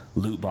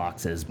loot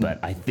boxes, but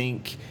I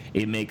think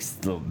it makes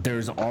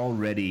there's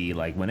already,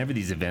 whenever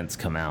these events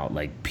come out,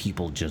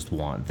 people just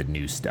want the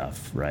new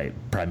stuff, right?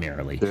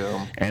 Primarily.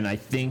 Yeah. And I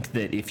think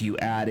that if you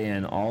add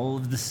in all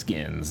of the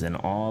skins and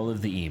all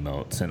of the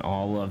emotes and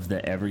all of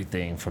the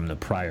everything from the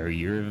prior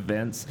year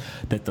events,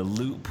 that the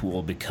loot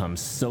pool becomes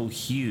so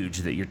huge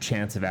that your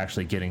chance of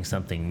actually getting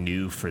something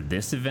new for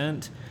this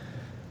event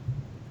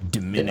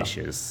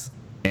diminishes.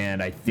 Yeah.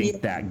 And I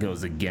think that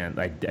goes again.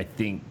 I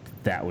think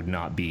that would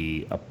not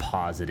be a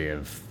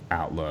positive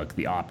outlook.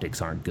 The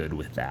optics aren't good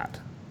with that,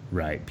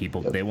 right?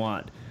 People, they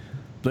want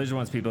Blizzard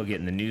wants people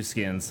getting the new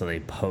skins, so they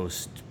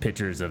post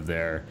pictures of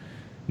their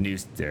new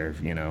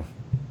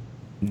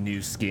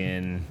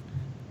skin,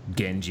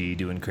 Genji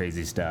doing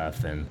crazy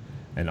stuff and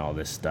all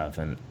this stuff,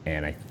 and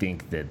I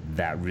think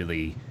that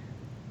really,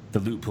 the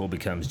loot pool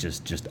becomes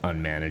just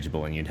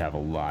unmanageable, and you'd have a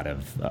lot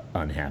of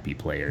unhappy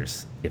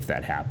players if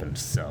that happened.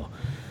 So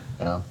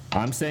Yeah.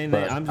 I'm saying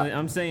that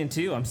I'm saying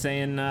too. I'm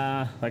saying,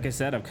 like I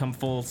said, I've come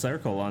full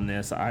circle on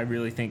this. I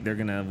really think they're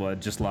gonna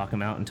just lock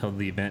them out until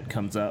the event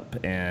comes up,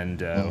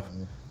 and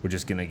we're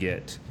just gonna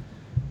get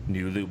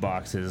new loot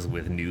boxes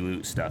with new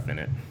loot stuff in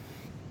it.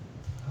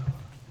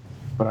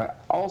 But I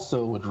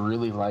also would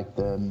really like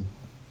them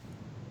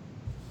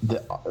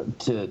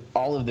to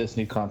all of this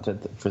new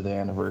content for the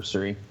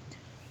anniversary.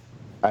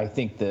 I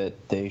think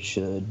that they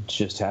should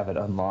just have it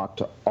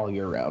unlocked all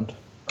year round.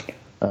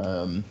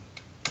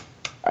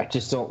 I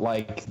just don't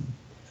like.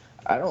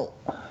 I don't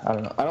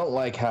know. I don't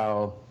like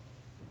how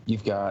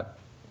you've got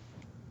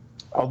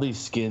all these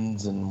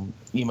skins and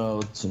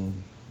emotes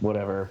and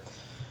whatever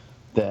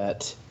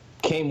that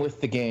came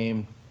with the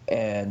game,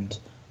 and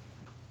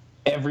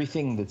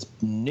everything that's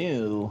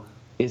new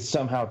is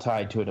somehow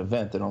tied to an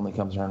event that only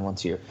comes around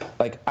once a year.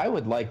 Like, I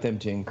would like them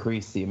to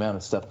increase the amount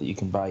of stuff that you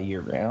can buy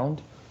year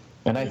round,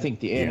 and I think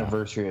the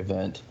anniversary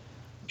event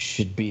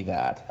should be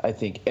that. I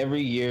think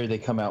every year they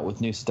come out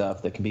with new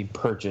stuff that can be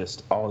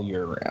purchased all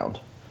year round.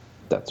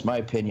 That's my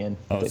opinion.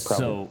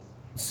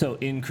 So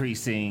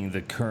increasing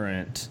the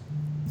current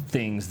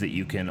things that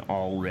you can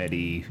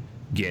already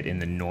get in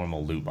the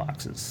normal loot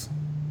boxes.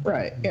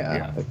 Right.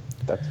 Yeah.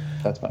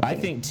 That's my opinion. I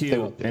think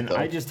too, and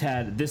I just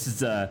had this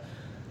is a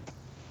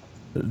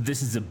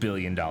 $1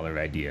 billion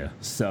idea.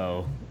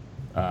 So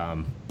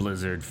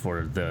Blizzard,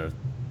 for the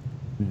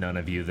none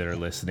of you that are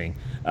listening,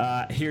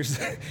 here's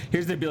the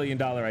 $1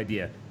 billion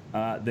idea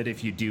that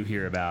if you do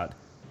hear about,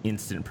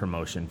 instant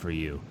promotion for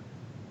you.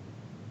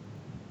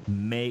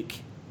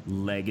 Make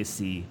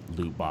legacy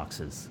loot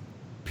boxes.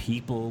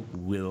 People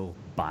will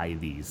buy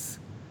these.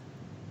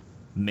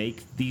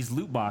 Make these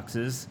loot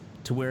boxes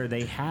to where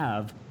they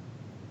have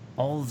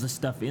all of the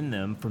stuff in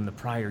them from the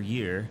prior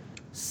year,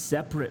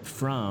 separate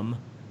from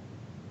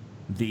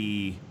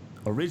the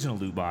original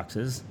loot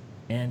boxes,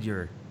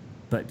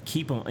 but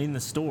keep them in the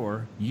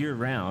store year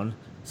round,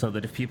 so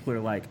that if people are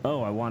like,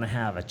 oh, I want to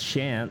have a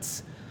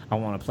chance, I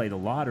want to play the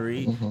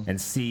lottery and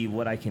see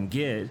what I can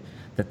get,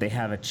 that they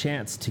have a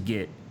chance to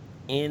get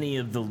any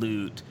of the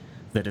loot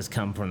that has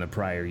come from the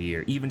prior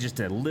year. Even just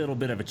a little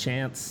bit of a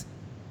chance,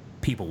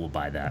 people will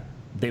buy that.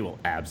 They will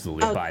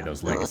absolutely buy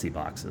those legacy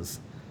boxes.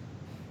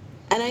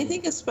 And I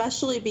think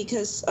especially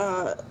because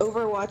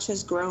Overwatch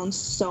has grown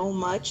so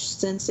much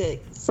since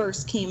it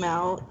first came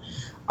out.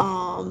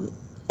 And,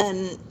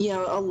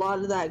 a lot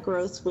of that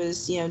growth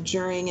was,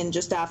 during and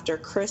just after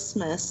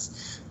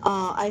Christmas.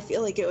 I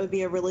feel like it would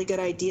be a really good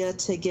idea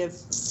to give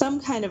some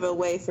kind of a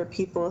way for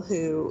people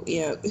who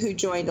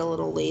joined a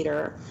little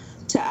later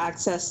to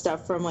access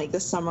stuff from, like, the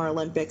Summer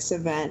Olympics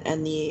event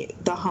and the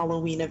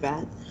Halloween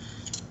event.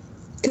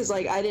 Because,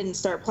 like, I didn't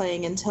start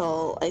playing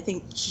until, I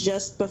think,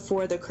 just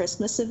before the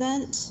Christmas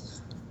event.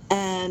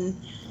 And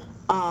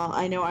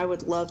I know I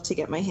would love to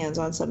get my hands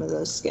on some of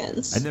those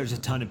skins. And there's a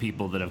ton of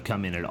people that have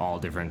come in at all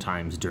different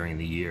times during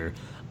the year.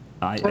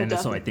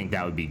 So I think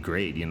that would be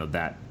great,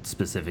 that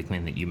specific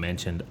thing that you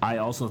mentioned. I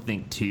also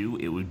think, too,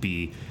 it would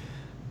be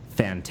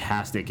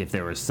fantastic if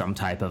there was some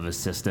type of a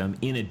system,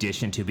 in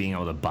addition to being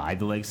able to buy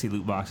the legacy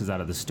loot boxes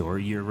out of the store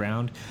year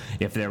round,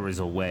 if there was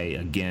a way,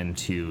 again,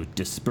 to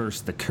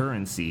disperse the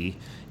currency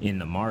in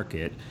the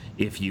market.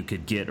 If you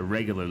could get a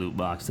regular loot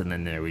box, and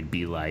then there would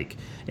be like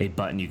a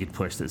button you could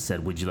push that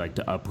said, would you like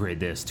to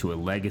upgrade this to a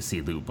legacy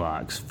loot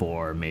box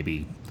for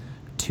maybe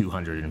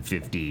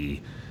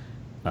 250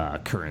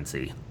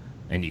 currency,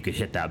 and you could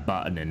hit that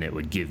button and it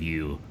would give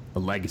you a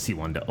legacy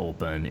one to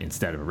open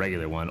instead of a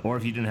regular one. Or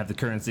if you didn't have the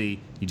currency,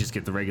 you just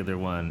get the regular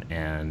one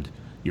and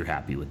you're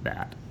happy with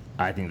that.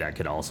 I think that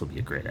could also be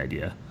a great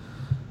idea.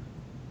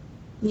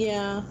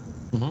 Yeah.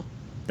 Mm-hmm.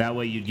 That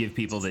way you'd give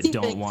people that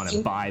don't want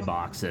to buy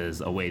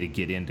boxes a way to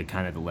get into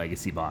kind of the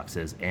legacy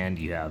boxes, and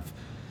you have,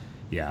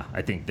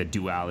 I think the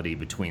duality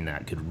between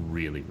that could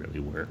really,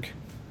 really work.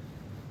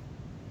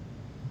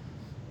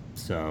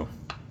 So,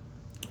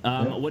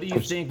 what do you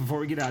think, before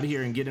we get out of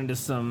here and get into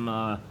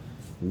some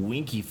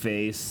winky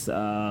face,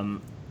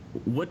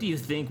 what do you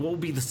think, what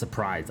would be the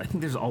surprise? I think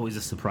there's always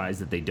a surprise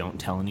that they don't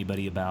tell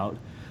anybody about,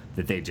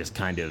 that they just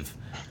kind of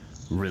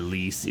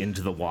release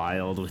into the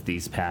wild with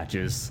these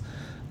patches.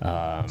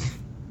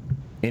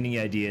 Any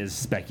ideas,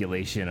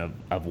 speculation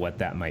of what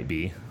that might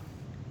be?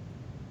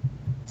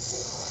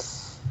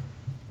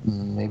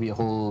 Maybe a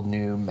whole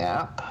new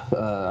map.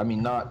 I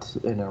mean, not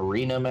an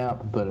arena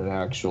map, but an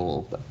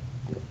actual,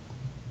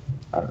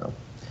 I don't know.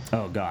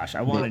 Oh gosh,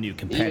 I want a new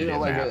competitive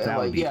map. That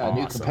would be awesome.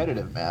 A new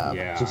competitive map.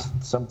 Yeah.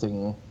 Just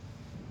something.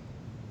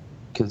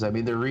 Because I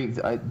mean,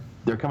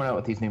 they're coming out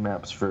with these new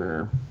maps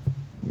for,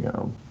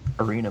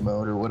 arena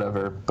mode or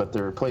whatever. But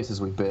there are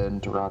places we've been,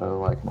 Dorado,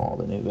 like Mall,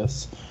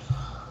 Anubis.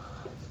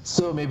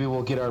 So maybe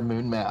we'll get our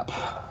moon map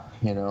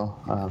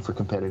for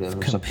competitive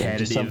or something.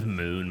 Competitive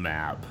moon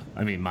map.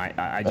 I mean,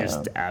 I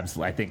just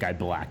absolutely, I think I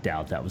blacked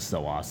out. That was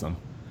so awesome.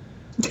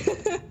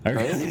 I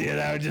really did.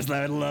 I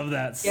would love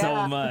that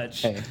so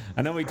much. Hey.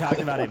 I know we talked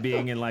about it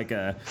being in like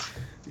I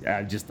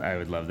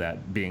would love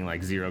that being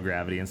like zero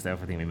gravity and stuff.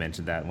 I think we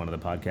mentioned that in one of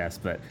the podcasts,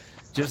 but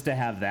just to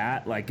have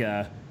that, like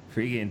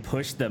freaking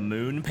push the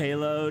moon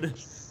payload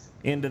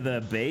into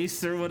the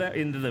base or whatever,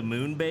 into the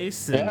moon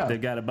base, and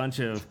they've got a bunch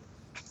of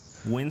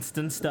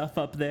Winston stuff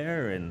up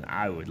there, and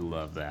I would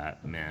love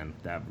that, man.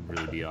 That would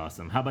really be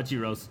awesome. How about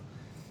you, Rose?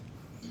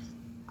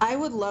 I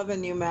would love a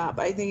new map.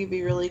 I think it'd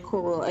be really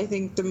cool. I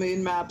think the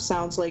moon map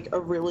sounds like a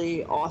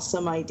really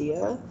awesome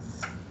idea.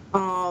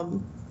 I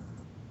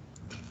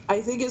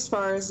think as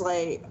far as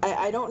like,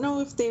 I don't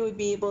know if they would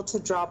be able to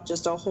drop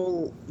just a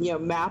whole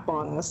map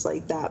on us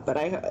like that, but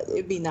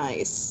it'd be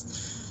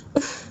nice.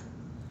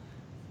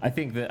 I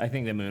think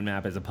the moon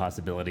map is a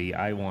possibility.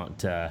 I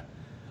want a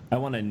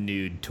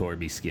nude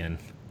Torby skin.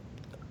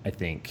 I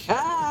think.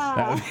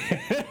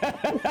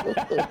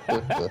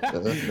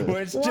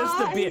 Where it's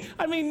just a beard.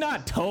 I mean,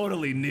 not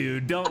totally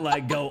nude. Don't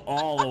like go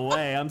all the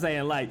way. I'm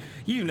saying like,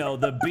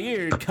 the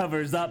beard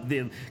covers up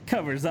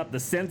the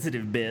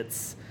sensitive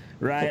bits,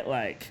 right?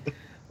 Like,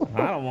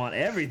 I don't want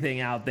everything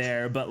out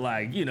there, but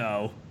like,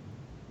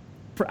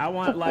 I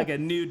want like a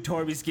nude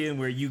Torby skin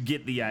where you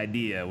get the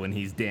idea when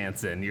he's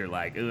dancing. You're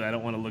like, ooh, I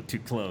don't want to look too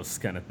close,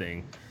 kind of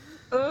thing.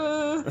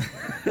 You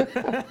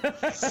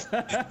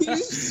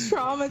just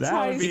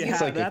traumatized me.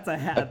 That's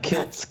a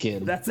kilt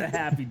skin. That's a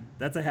happy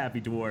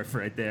dwarf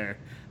right there.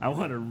 I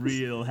want a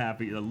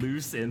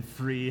loose and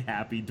free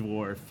happy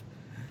dwarf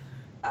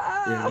in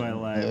my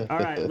life. All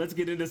right, let's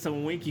get into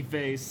some Winky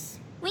Face.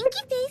 Winky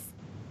Face.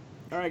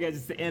 All right, guys,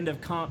 it's the end of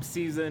comp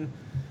season.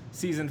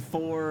 Season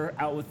 4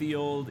 out with the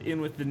old,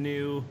 in with the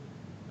new.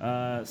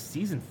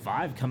 Season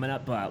 5 coming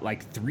up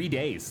like 3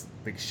 days.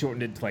 They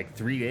shortened it to like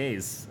 3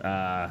 days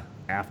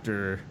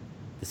after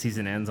the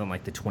season ends on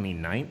like the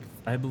 29th,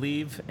 I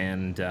believe.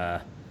 And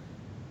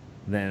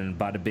then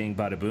bada bing,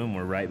 bada boom,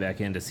 we're right back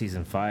into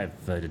season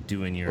 5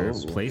 doing your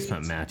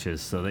placement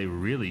matches. So they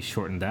really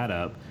shortened that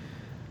up.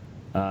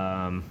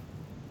 How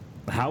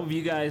have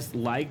you guys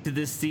liked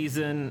this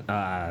season?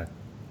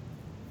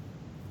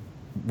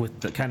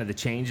 With the kind of the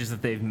changes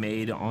that they've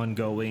made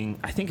ongoing,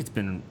 I think it's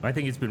been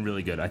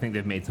really good. I think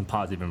they've made some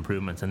positive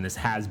improvements, and this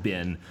has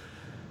been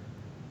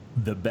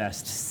the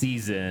best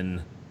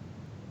season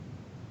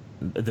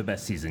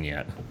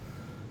yet.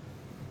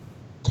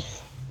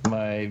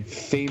 My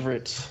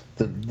favorite,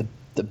 the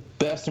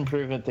best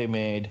improvement they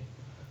made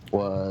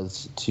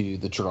was to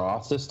the draw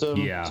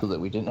system, so that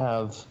we didn't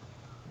have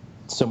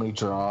so many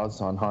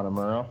draws on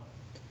Hanamura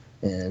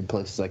and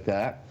places like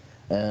that.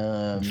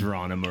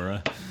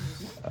 Dranamura.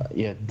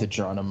 The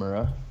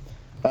Dranamura.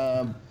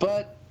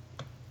 But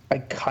I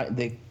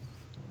don't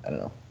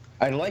know.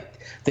 I liked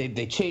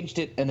they changed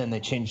it and then they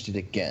changed it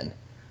again,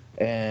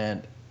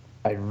 and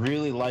I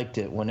really liked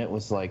it when it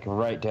was like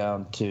right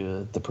down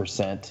to the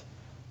percent,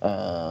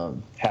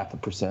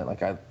 0.5%.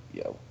 Like I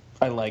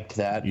liked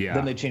that. Yeah.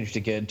 Then they changed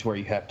again to where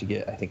you have to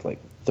get, I think, like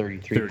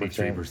 33%.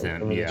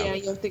 33%. Yeah. Yeah,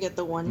 you have to get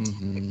the one.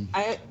 Mm-hmm.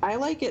 I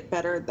like it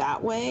better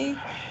that way.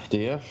 Do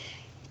you?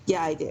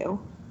 Yeah, I do.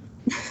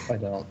 I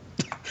don't.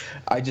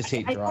 I just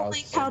hate draws. I don't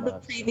like how the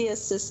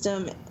previous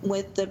system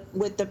with the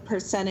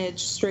percentage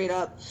straight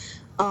up,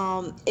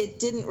 it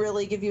didn't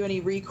really give you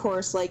any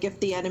recourse. Like if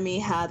the enemy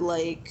had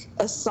like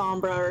a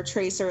Sombra or a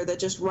Tracer that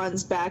just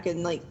runs back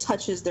and like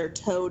touches their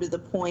toe to the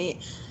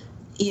point,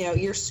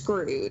 you're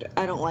screwed.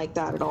 I don't like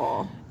that at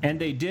all. And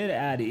they did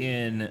add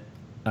in,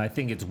 I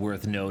think it's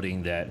worth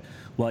noting that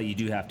while you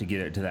do have to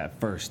get it to that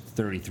first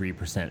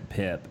 33%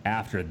 pip,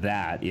 after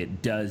that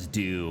it does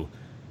do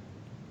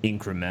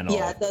incremental.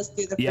 Yeah, it does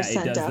do the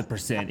percent. Yeah, it does the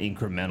percent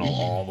incremental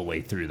all the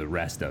way through the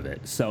rest of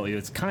it. So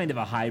it's kind of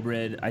a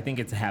hybrid. I think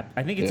it's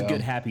a good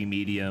happy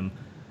medium.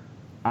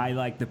 I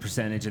like the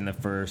percentage in the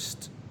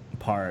first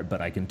part, but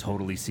I can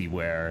totally see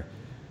where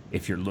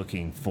if you're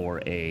looking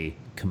for a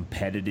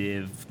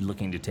competitive,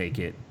 looking to take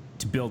it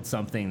to build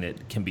something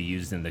that can be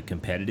used in the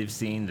competitive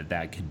scene,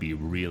 that could be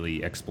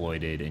really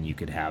exploited, and you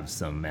could have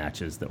some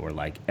matches that were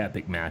like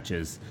epic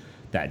matches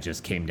that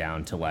just came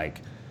down to like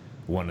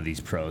one of these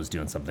pros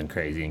doing something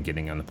crazy and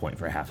getting on the point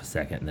for half a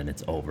second and then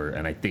it's over.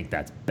 And I think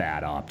that's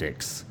bad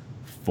optics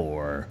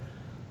for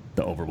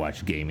the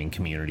Overwatch gaming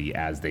community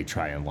as they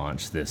try and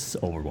launch this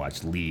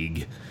Overwatch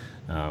League,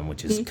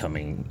 which is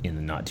coming in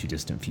the not too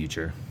distant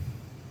future.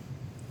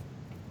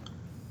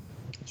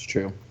 It's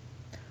true.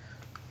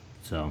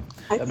 So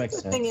I think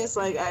the thing is,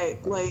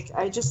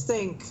 I just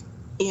think,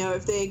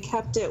 if they had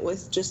kept it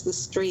with just the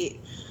straight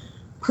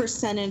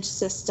percentage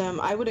system,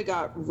 I would have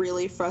got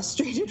really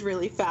frustrated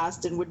really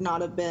fast and would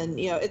not have been,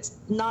 it's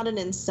not an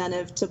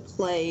incentive to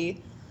play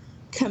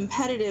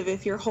competitive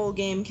if your whole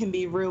game can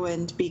be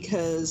ruined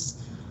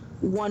because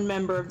one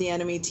member of the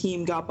enemy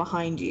team got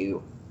behind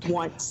you.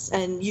 once,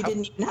 and you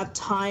didn't even have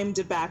time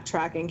to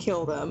backtrack and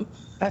kill them.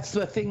 That's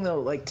the thing,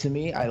 though. Like, to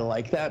me, I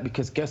like that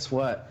because guess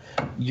what?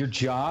 Your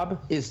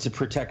job is to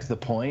protect the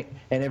point,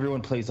 and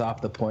everyone plays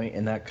off the point,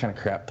 and that kind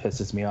of crap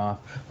pisses me off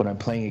when I'm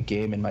playing a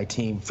game and my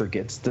team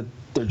forgets that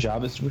their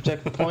job is to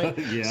protect the point.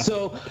 Yeah.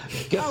 So,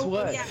 guess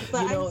what?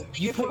 Yeah,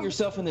 you put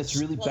yourself in this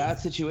really bad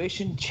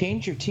situation.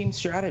 Change your team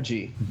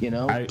strategy.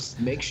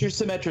 Make sure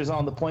Symmetra's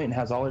on the point and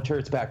has all her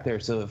turrets back there.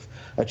 So if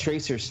a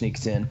Tracer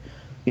sneaks in,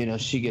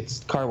 she gets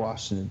car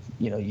washed, and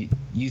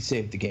you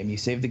save the game. You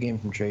save the game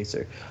from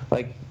Tracer.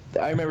 Like,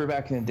 I remember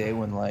back in the day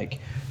when,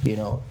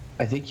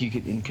 I think you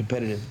could, in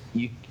competitive,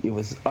 it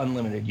was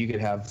unlimited. You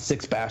could have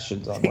 6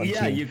 Bastions on one team.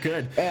 Yeah, you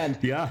could. And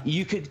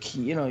you could,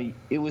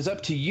 it was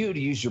up to you to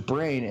use your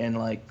brain and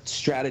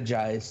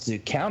strategize to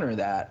counter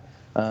that.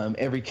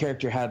 Every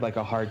character had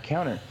a hard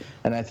counter,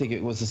 and I think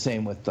it was the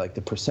same with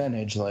the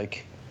percentage.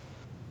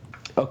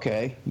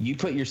 Okay, you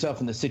put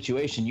yourself in the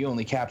situation, you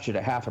only captured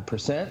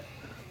 0.5%.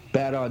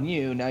 Bad on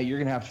you. Now you're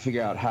gonna have to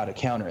figure out how to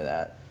counter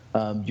that.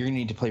 You're gonna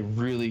need to play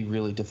really,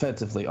 really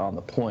defensively on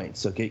the point.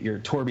 So get your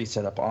Torby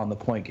set up on the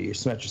point. Get your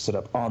Symmetra set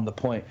up on the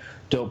point.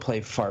 Don't play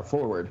far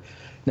forward.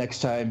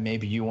 Next time,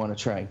 maybe you want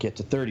to try and get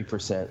to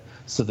 30%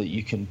 so that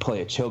you can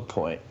play a choke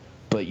point.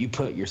 But you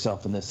put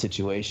yourself in this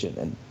situation,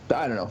 and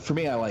I don't know. For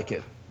me, I like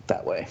it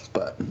that way.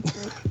 But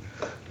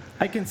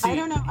I can see. I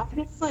don't know.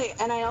 Honestly,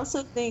 and I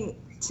also think,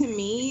 to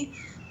me,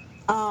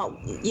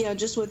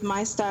 just with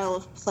my style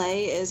of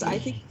play, is I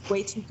think it's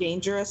way too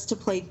dangerous to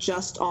play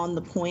just on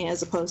the point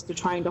as opposed to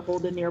trying to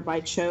hold a nearby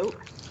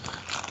choke.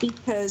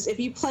 Because if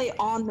you play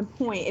on the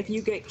point, if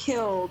you get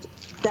killed,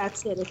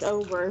 that's it. It's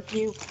over. If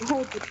you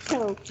hold the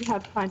choke, you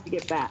have time to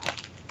get back,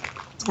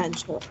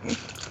 potentially.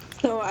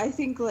 So I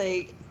think,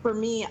 for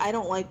me, I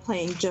don't like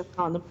playing just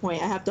on the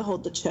point. I have to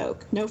hold the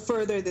choke. No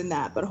further than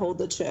that, but hold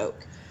the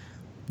choke.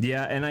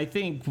 Yeah, and I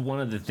think one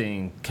of the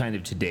things, kind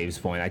of to Dave's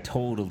point, I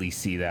totally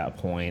see that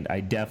point.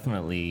 I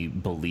definitely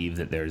believe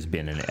that there's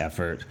been an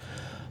effort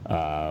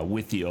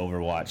with the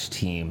Overwatch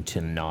team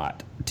to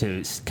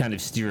kind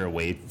of steer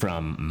away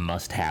from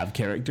must-have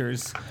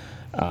characters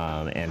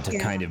and to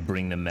kind of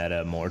bring the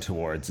meta more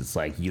towards, it's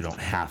you don't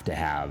have to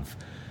have,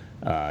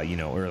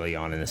 early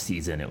on in the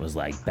season, it was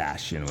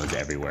Bastion was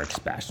everywhere because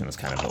Bastion was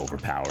kind of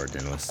overpowered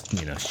and was,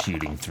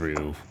 shooting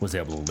through, was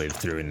able to live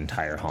through an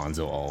entire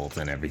Hanzo ult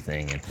and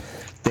everything. And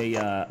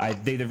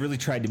they really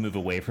tried to move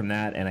away from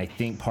that. And I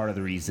think part of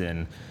the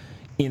reason,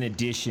 in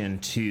addition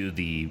to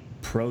the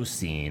pro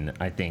scene,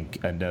 I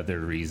think another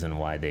reason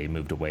why they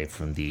moved away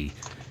from the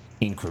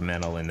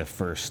incremental in the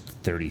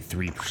first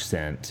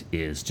 33%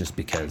 is just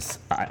because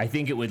I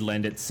think it would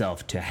lend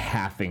itself to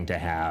having to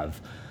have,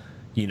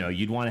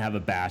 you'd want to have a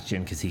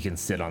Bastion because he can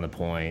sit on the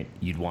point.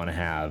 You'd want to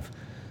have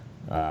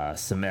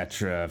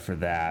Symmetra for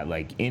that.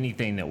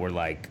 Anything that were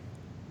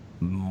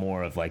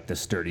more of the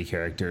sturdy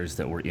characters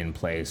that were in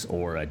place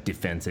or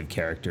defensive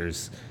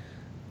characters.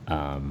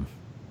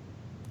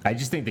 I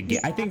just think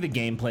I think the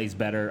game plays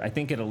better. I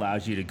think it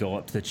allows you to go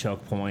up to the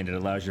choke point. It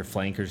allows your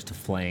flankers to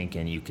flank,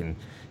 and you can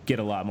get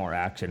a lot more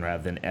action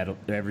rather than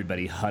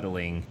everybody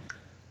huddling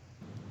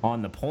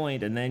on the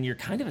point, and then you're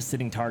kind of a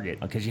sitting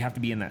target because you have to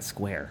be in that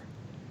square.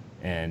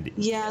 And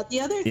the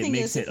other thing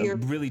makes is, it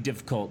really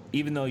difficult,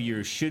 even though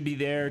you should be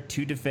there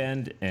to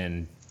defend,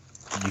 and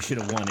you should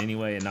have won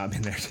anyway and not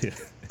been there to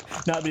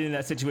not been in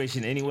that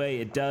situation anyway.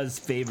 It does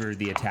favor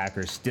the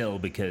attacker still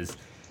because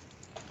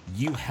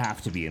you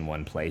have to be in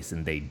one place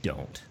and they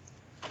don't.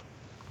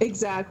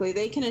 Exactly.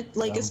 They can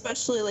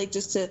especially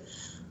just to,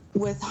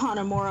 with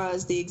Hanamura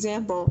as the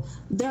example,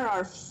 there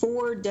are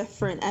 4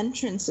 different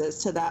entrances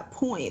to that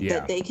point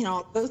that they can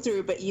all go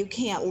through, but you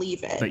can't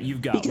leave it. But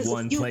you've got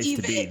one place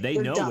to be. They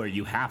know where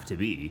you have to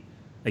be.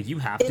 You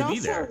have to be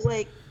there.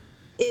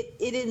 It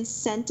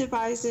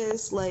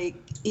incentivizes,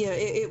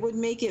 it would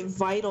make it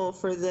vital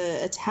for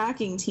the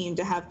attacking team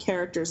to have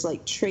characters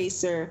like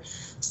Tracer,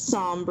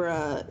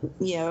 Sombra,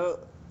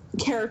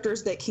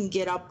 characters that can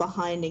get up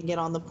behind and get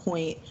on the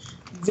point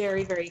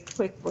very, very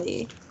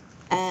quickly.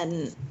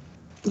 And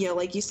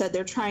like you said,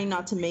 they're trying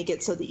not to make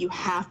it so that you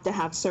have to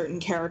have certain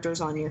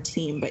characters on your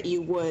team, but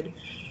you would,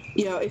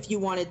 if you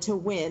wanted to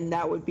win,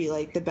 that would be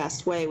the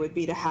best way would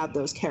be to have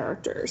those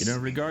characters.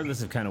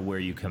 Regardless of kind of where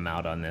you come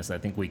out on this, I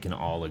think we can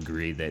all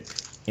agree that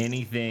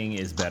anything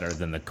is better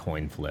than the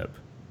coin flip.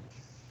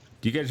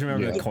 Do you guys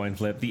remember the coin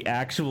flip? The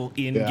actual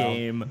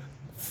in-game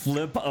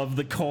flip of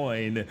the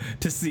coin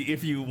to see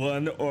if you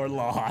won or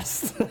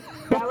lost.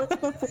 That was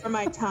before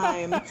my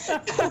time.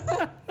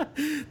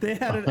 They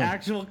had an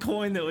actual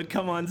coin that would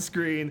come on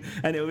screen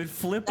and it would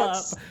flip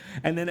up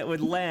and then it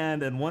would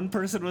land and one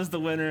person was the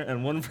winner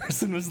and one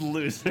person was the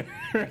loser.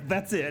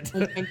 That's it.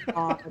 Oh my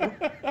God.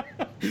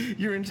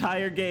 Your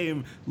entire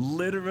game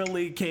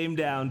literally came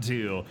down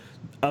to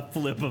a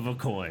flip of a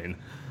coin.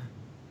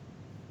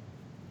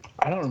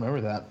 I don't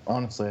remember that.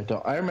 Honestly, I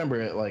don't. I remember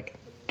it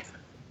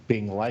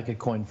being like a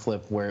coin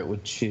flip where it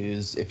would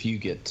choose if you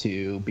get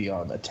to be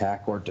on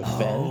attack or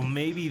defend. Oh,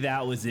 maybe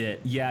that was it.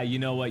 Yeah, you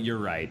know what? You're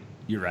right.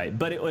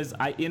 But it was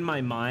in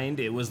my mind,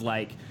 it was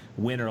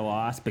win or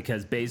loss,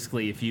 because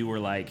basically if you were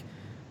like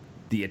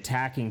the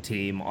attacking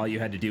team, all you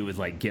had to do was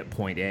like get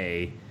point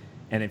A,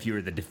 and if you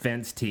were the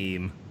defense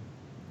team,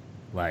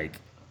 like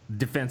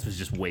defense was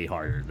just way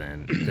harder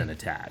than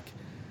attack.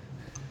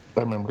 I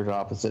remember the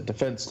opposite.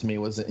 Defense to me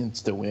was an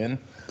insta win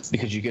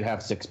because you could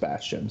have 6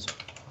 bastions.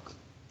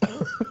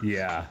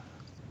 Yeah.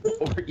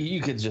 Or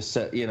you could just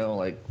set,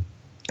 like,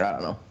 I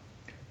don't know.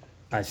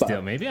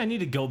 Maybe I need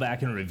to go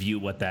back and review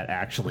what that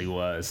actually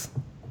was,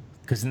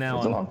 because now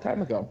it's a long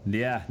time ago.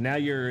 Yeah, now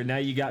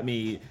you got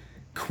me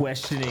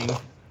questioning.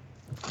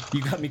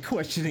 You got me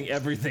questioning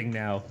everything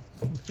now.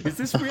 Is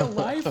this real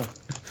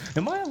life?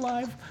 Am I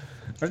alive?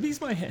 Are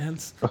these my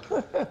hands?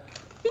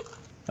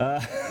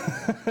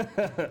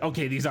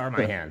 Okay, these are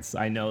my hands.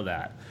 I know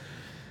that.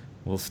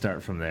 We'll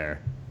start from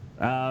there.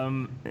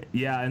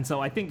 Yeah, and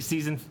so I think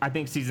season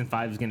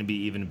 5 is going to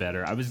be even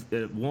better. I was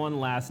one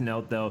last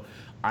note though.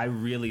 I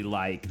really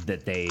like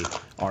that they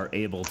are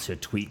able to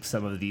tweak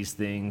some of these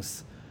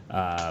things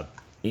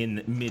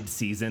in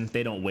mid-season.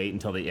 They don't wait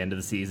until the end of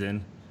the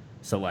season.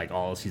 So like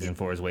all of season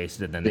 4 is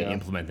wasted, and then they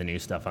implement the new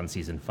stuff on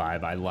season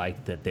 5. I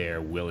like that they're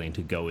willing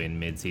to go in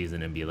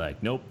mid-season and be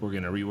like, nope, we're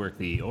going to rework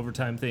the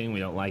overtime thing. We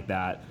don't like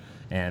that.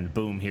 And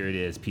boom, here it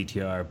is,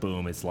 PTR,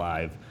 boom, it's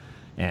live.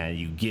 And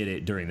you get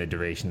it during the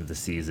duration of the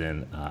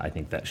season. I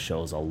think that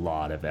shows a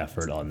lot of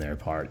effort on their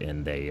part,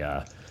 and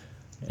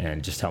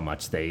and just how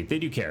much they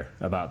do care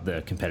about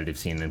the competitive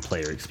scene and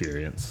player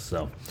experience.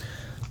 So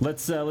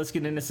let's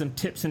get into some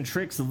tips and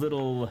tricks, a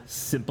little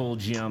simple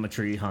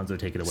geometry. Hanzo,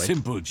 take it away.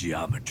 Simple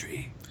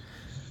geometry.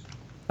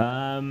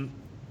 There's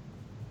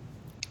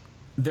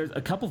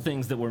a couple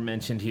things that were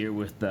mentioned here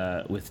with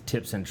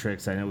tips and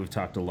tricks. I know we've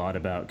talked a lot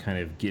about kind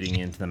of getting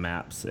into the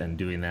maps and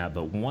doing that,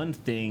 but one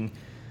thing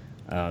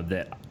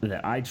that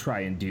I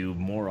try and do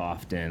more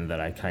often, that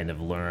I kind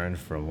of learned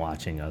from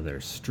watching other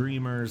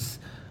streamers,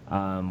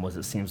 was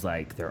it seems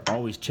like they're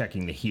always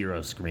checking the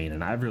hero screen,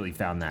 and I've really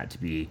found that to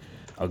be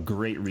a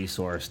great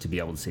resource to be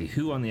able to see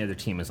who on the other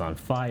team is on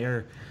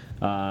fire,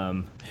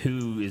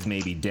 who is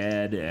maybe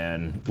dead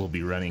and will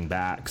be running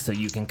back, so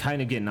you can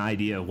kind of get an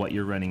idea of what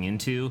you're running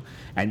into,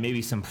 and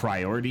maybe some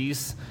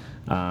priorities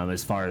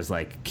as far as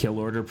like kill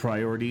order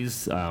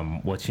priorities,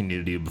 what you need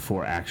to do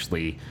before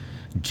actually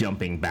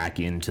jumping back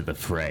into the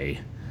fray.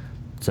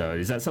 So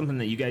is that something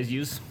that you guys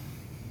use?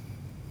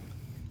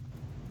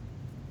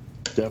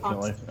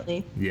 Definitely.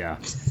 Constantly. Yeah.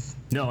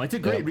 No, it's a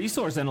great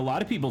resource, and a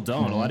lot of people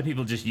don't. Mm-hmm. A lot of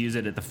people just use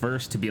it at the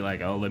first to be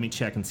like, oh, let me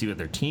check and see what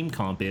their team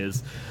comp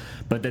is,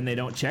 but then they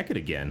don't check it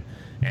again.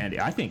 And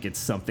I think it's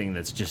something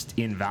that's just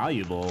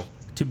invaluable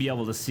to be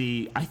able to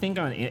see. I think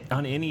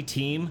on any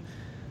team,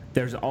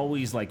 there's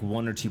always like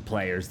 1 or 2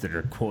 players that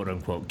are quote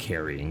unquote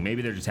carrying.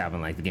 Maybe they're just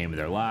having like the game of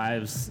their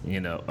lives,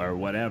 or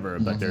whatever,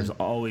 but there's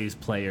always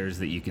players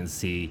that you can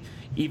see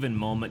even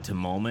moment to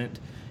moment.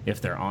 If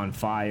they're on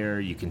fire,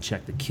 you can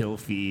check the kill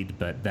feed,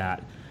 but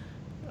that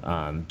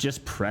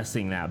just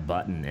pressing that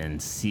button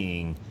and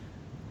seeing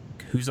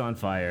who's on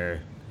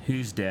fire,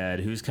 who's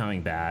dead, who's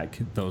coming back,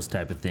 those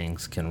type of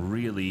things can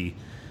really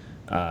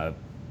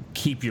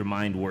keep your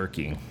mind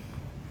working.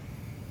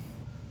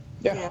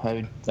 Yeah,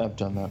 I've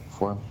done that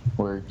before,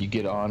 where you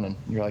get on and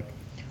you're like,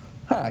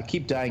 I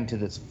keep dying to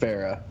this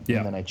Pharah. Yeah.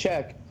 And then I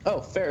check,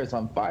 Pharah's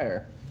on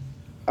fire.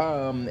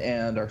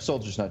 And our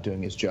soldier's not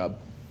doing his job,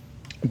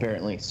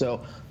 apparently. So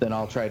then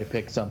I'll try to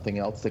pick something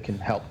else that can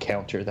help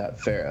counter that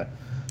Pharah.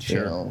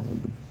 Sure.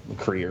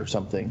 Kree or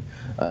something.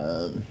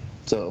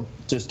 So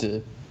just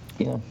to,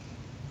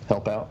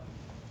 help out,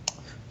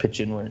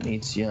 pitch in where it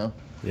needs, Yeah,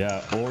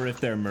 or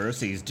if their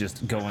Mercy's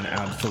just going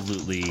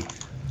absolutely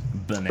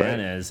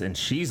bananas and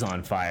she's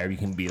on fire, you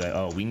can be like,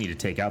 oh, we need to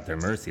take out their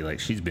Mercy. Like,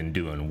 she's been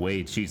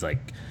doing she's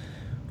like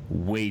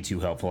way too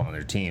helpful on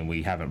their team.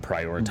 We haven't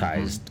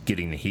prioritized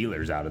getting the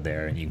healers out of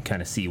there, and you can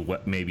kind of see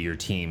what maybe your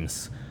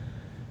team's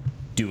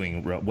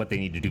doing, what they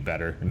need to do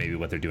better, and maybe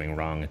what they're doing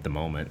wrong at the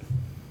moment.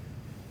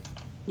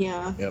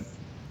 Yeah. Yep.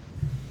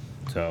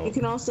 So you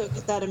can also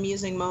get that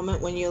amusing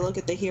moment when you look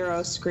at the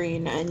hero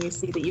screen and you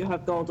see that you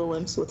have gold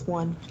limps with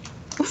 1.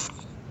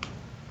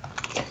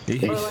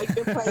 Or like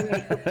you're playing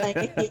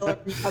a healer and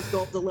you have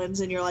gold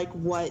limbs and you're like,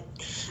 what?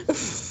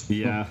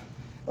 Yeah.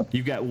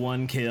 You've got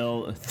 1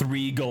 kill,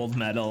 3 gold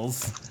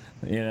medals.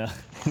 Yeah.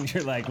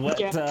 You're like, what?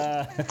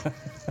 Yeah.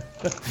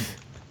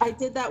 I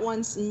did that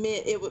once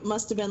it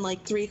must have been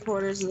like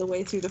 3/4 of the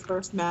way through the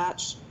first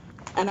match.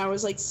 And I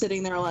was like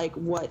sitting there like,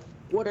 what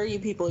are you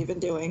people even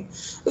doing?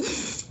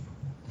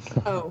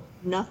 Oh,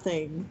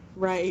 nothing.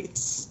 Right.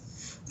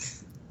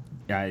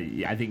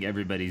 I think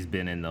everybody's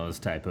been in those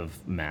type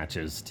of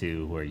matches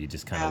too, where you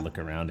just kind of look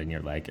around and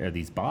you're like, are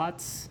these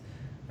bots?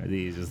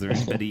 Is there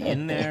anybody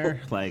in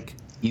there? Like,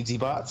 easy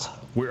bots.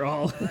 We're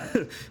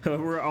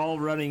all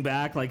running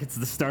back like it's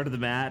the start of the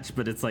match,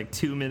 but it's like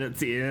 2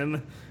 minutes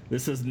in.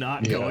 This is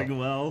not going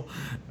well.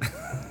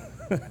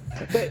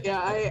 But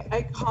yeah,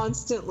 I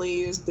constantly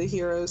use the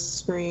heroes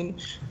screen.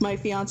 My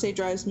fiance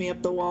drives me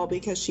up the wall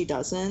because she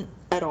doesn't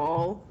at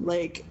all.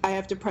 Like, I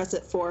have to press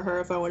it for her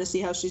if I want to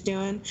see how she's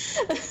doing.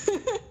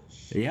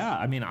 Yeah,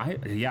 I mean,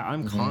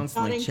 I'm Not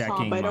constantly in checking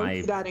comp. I don't my.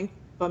 do that in.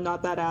 I'm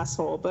not that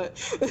asshole, but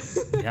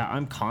Yeah,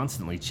 I'm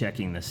constantly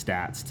checking the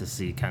stats to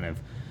see kind of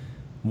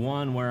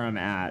one where I'm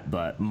at,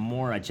 but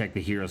more I check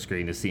the hero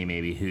screen to see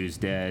maybe who's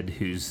dead,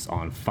 who's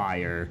on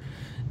fire.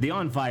 The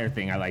on fire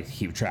thing I like to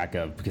keep track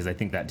of because I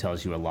think that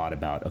tells you a lot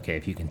about, okay,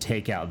 if you can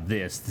take out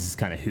this is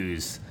kind of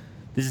who's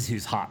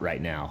hot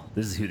right now.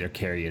 This is who their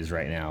carry is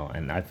right now,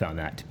 and I found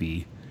that to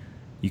be,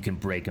 you can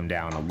break them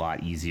down a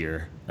lot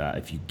easier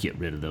if you get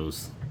rid of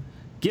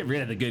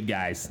the good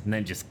guys and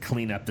then just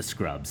clean up the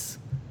scrubs.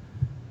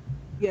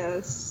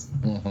 yes.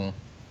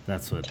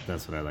 That's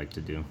what I like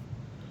to do.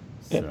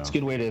 Yeah, it's a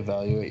good way to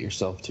evaluate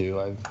yourself too.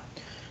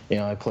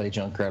 I play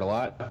Junkrat a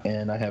lot,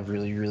 and I have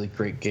really, really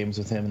great games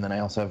with him, and then I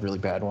also have really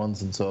bad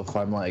ones. And so if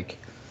I'm like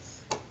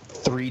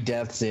 3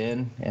 deaths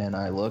in, and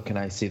I look and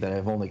I see that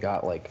I've only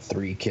got like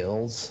 3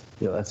 kills,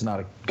 that's not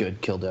a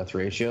good kill-death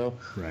ratio.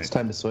 Right. It's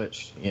time to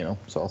switch.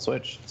 So I'll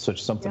switch to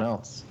something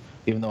else.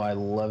 Even though I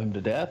love him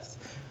to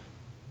death,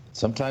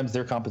 sometimes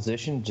their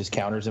composition just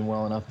counters him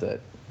well enough that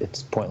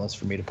it's pointless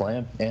for me to play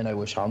him. And I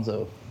wish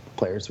Hanzo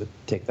players would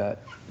take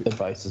that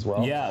advice as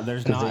well. Yeah,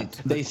 there's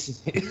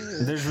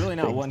really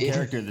not one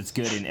character that's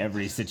good in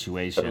every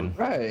situation.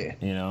 Right.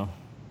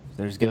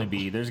 There's gonna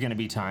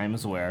be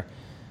times where,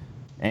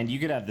 and you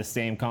could have the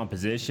same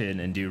composition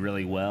and do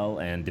really well,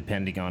 and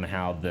depending on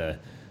how the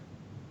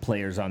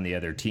players on the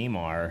other team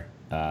are,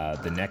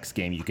 the next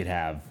game you could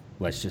have,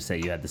 let's just say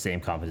you had the same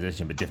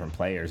composition but different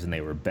players and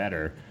they were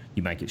better,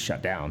 you might get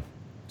shut down.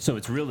 So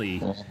it's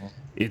really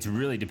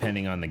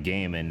depending on the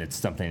game, and it's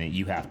something that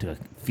you have to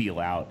feel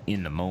out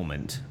in the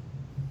moment.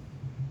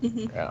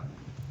 Yeah.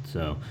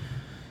 So,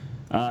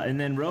 and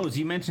then Rose,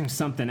 you mentioned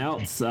something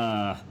else,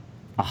 a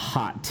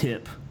hot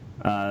tip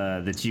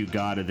that you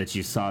got or that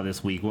you saw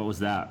this week. What was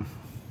that?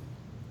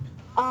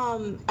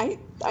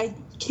 I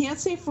can't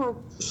say for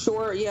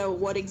sure,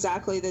 what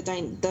exactly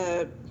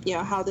the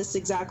how this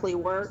exactly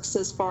works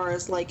as far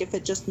as like if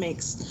it just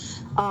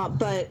makes,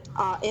 but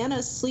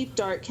Anna's sleep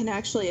dart can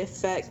actually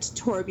affect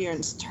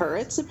Torbjorn's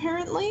turrets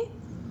apparently,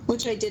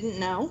 which I didn't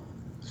know.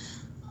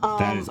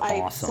 That is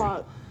awesome. I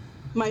saw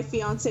my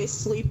fiance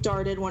sleep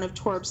darted one of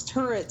Torb's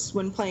turrets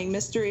when playing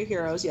Mystery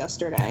Heroes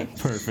yesterday.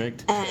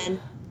 Perfect. And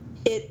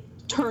it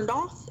turned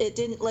off. It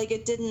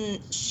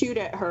didn't shoot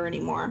at her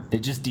anymore. It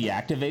just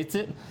deactivates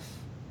it?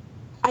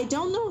 I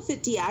don't know if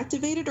it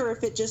deactivated or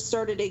if it just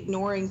started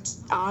ignoring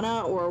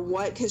Anna or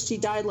what, because she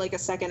died like a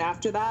second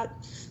after that.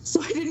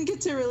 So I didn't get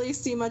to really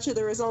see much of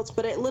the results,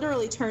 but it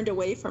literally turned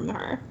away from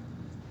her.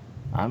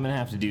 I'm going to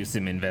have to do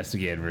some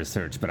investigative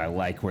research, but I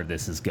like where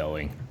this is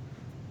going.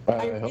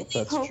 I hope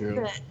that's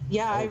true.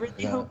 I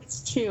really hope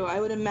it's true. I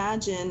would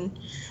imagine.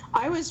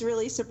 I was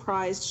really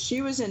surprised.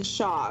 She was in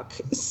shock.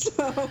 So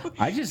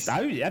I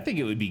think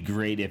it would be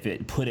great if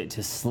it put it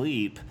to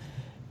sleep,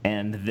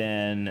 and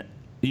then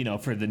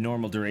for the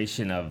normal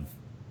duration of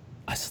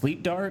a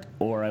sleep dart,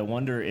 or I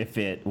wonder if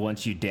it,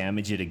 once you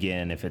damage it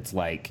again, if it's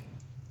like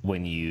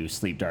when you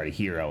sleep dart a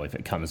hero, if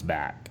it comes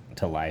back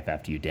to life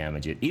after you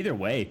damage it. Either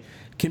way,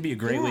 it can be a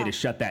great way to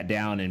shut that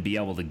down and be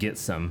able to get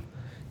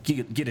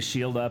a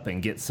shield up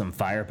and get some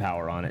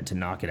firepower on it to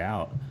knock it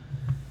out.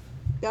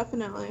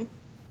 Definitely.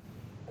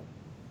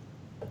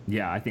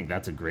 Yeah, I think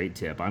that's a great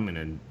tip. I'm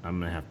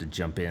gonna have to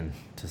jump in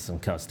to some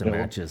custom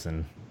matches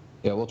and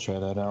we'll try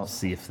that out.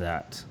 See if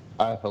that.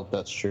 I hope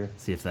that's true.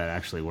 See if that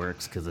actually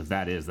works, because if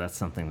that is, that's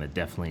something that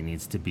definitely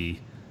needs to be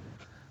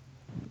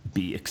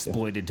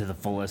exploited to the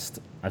fullest.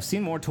 I've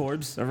seen more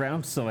Torbs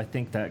around, so I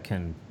think that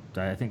can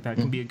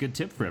be a good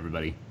tip for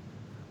everybody.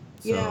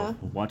 So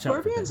watch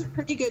out. Torbjorn's a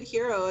pretty good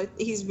hero.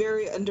 He's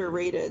very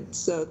underrated,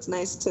 so it's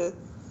nice to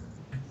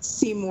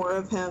see more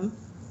of him.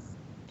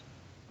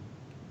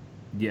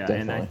 Yeah,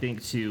 definitely. And I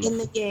think too in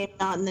the game,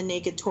 not in the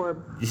naked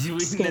Torb.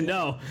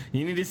 No,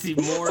 you need to see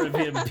more of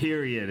him.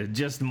 Period.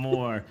 Just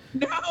more.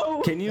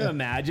 No. Can you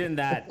imagine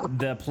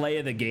the play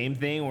of the game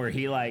thing where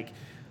he like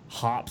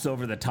hops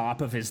over the top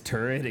of his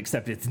turret,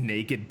 except it's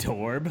naked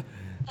Torb?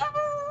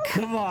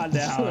 Come on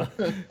now,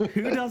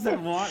 who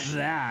doesn't want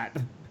that?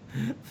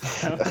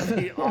 That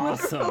would be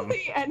awesome.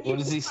 What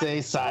does he say?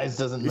 Size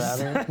doesn't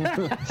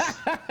matter.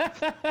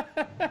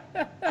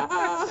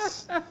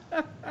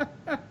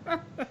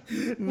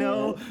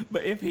 No,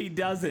 but if he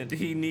doesn't,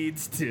 he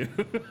needs to.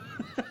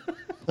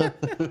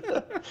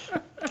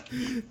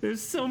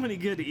 There's so many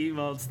good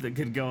emotes that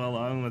could go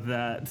along with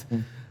that.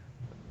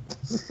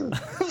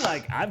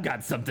 Like, I've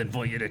got something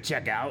for you to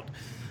check out.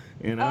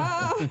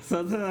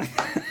 Something like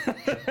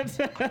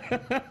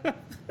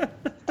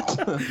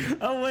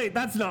oh wait,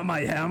 that's not my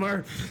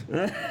hammer.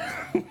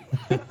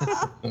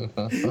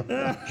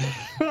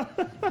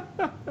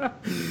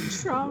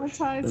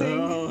 Traumatizing.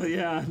 Oh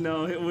yeah,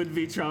 no, it would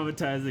be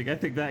traumatizing. I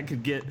think that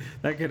could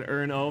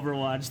earn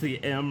Overwatch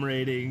the M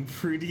rating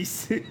pretty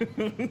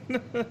soon.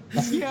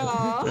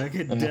 Yeah. That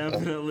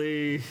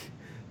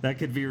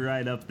could be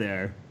right up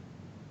there.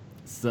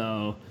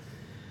 So,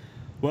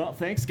 Well,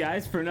 thanks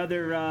guys for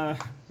another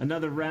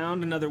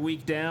round, another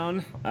week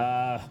down.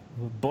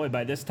 Boy,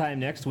 by this time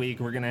next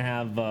week, we're gonna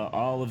have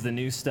all of the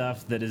new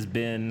stuff that has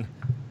been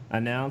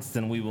announced,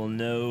 and we will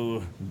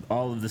know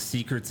all of the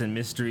secrets and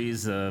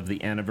mysteries of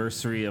the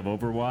anniversary of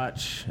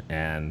Overwatch.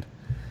 And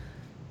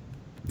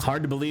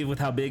hard to believe with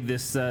how big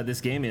this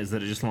game is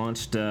that it just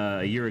launched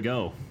a year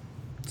ago.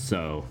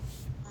 So.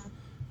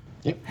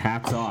 Yep.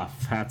 Hats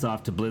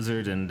off to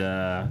Blizzard and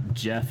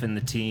Jeff and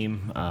the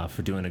team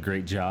for doing a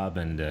great job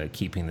and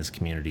keeping this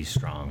community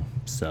strong.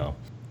 So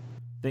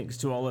thanks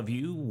to all of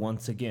you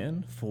once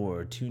again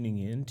for tuning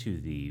in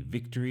to the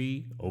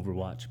Victory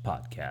Overwatch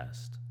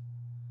podcast.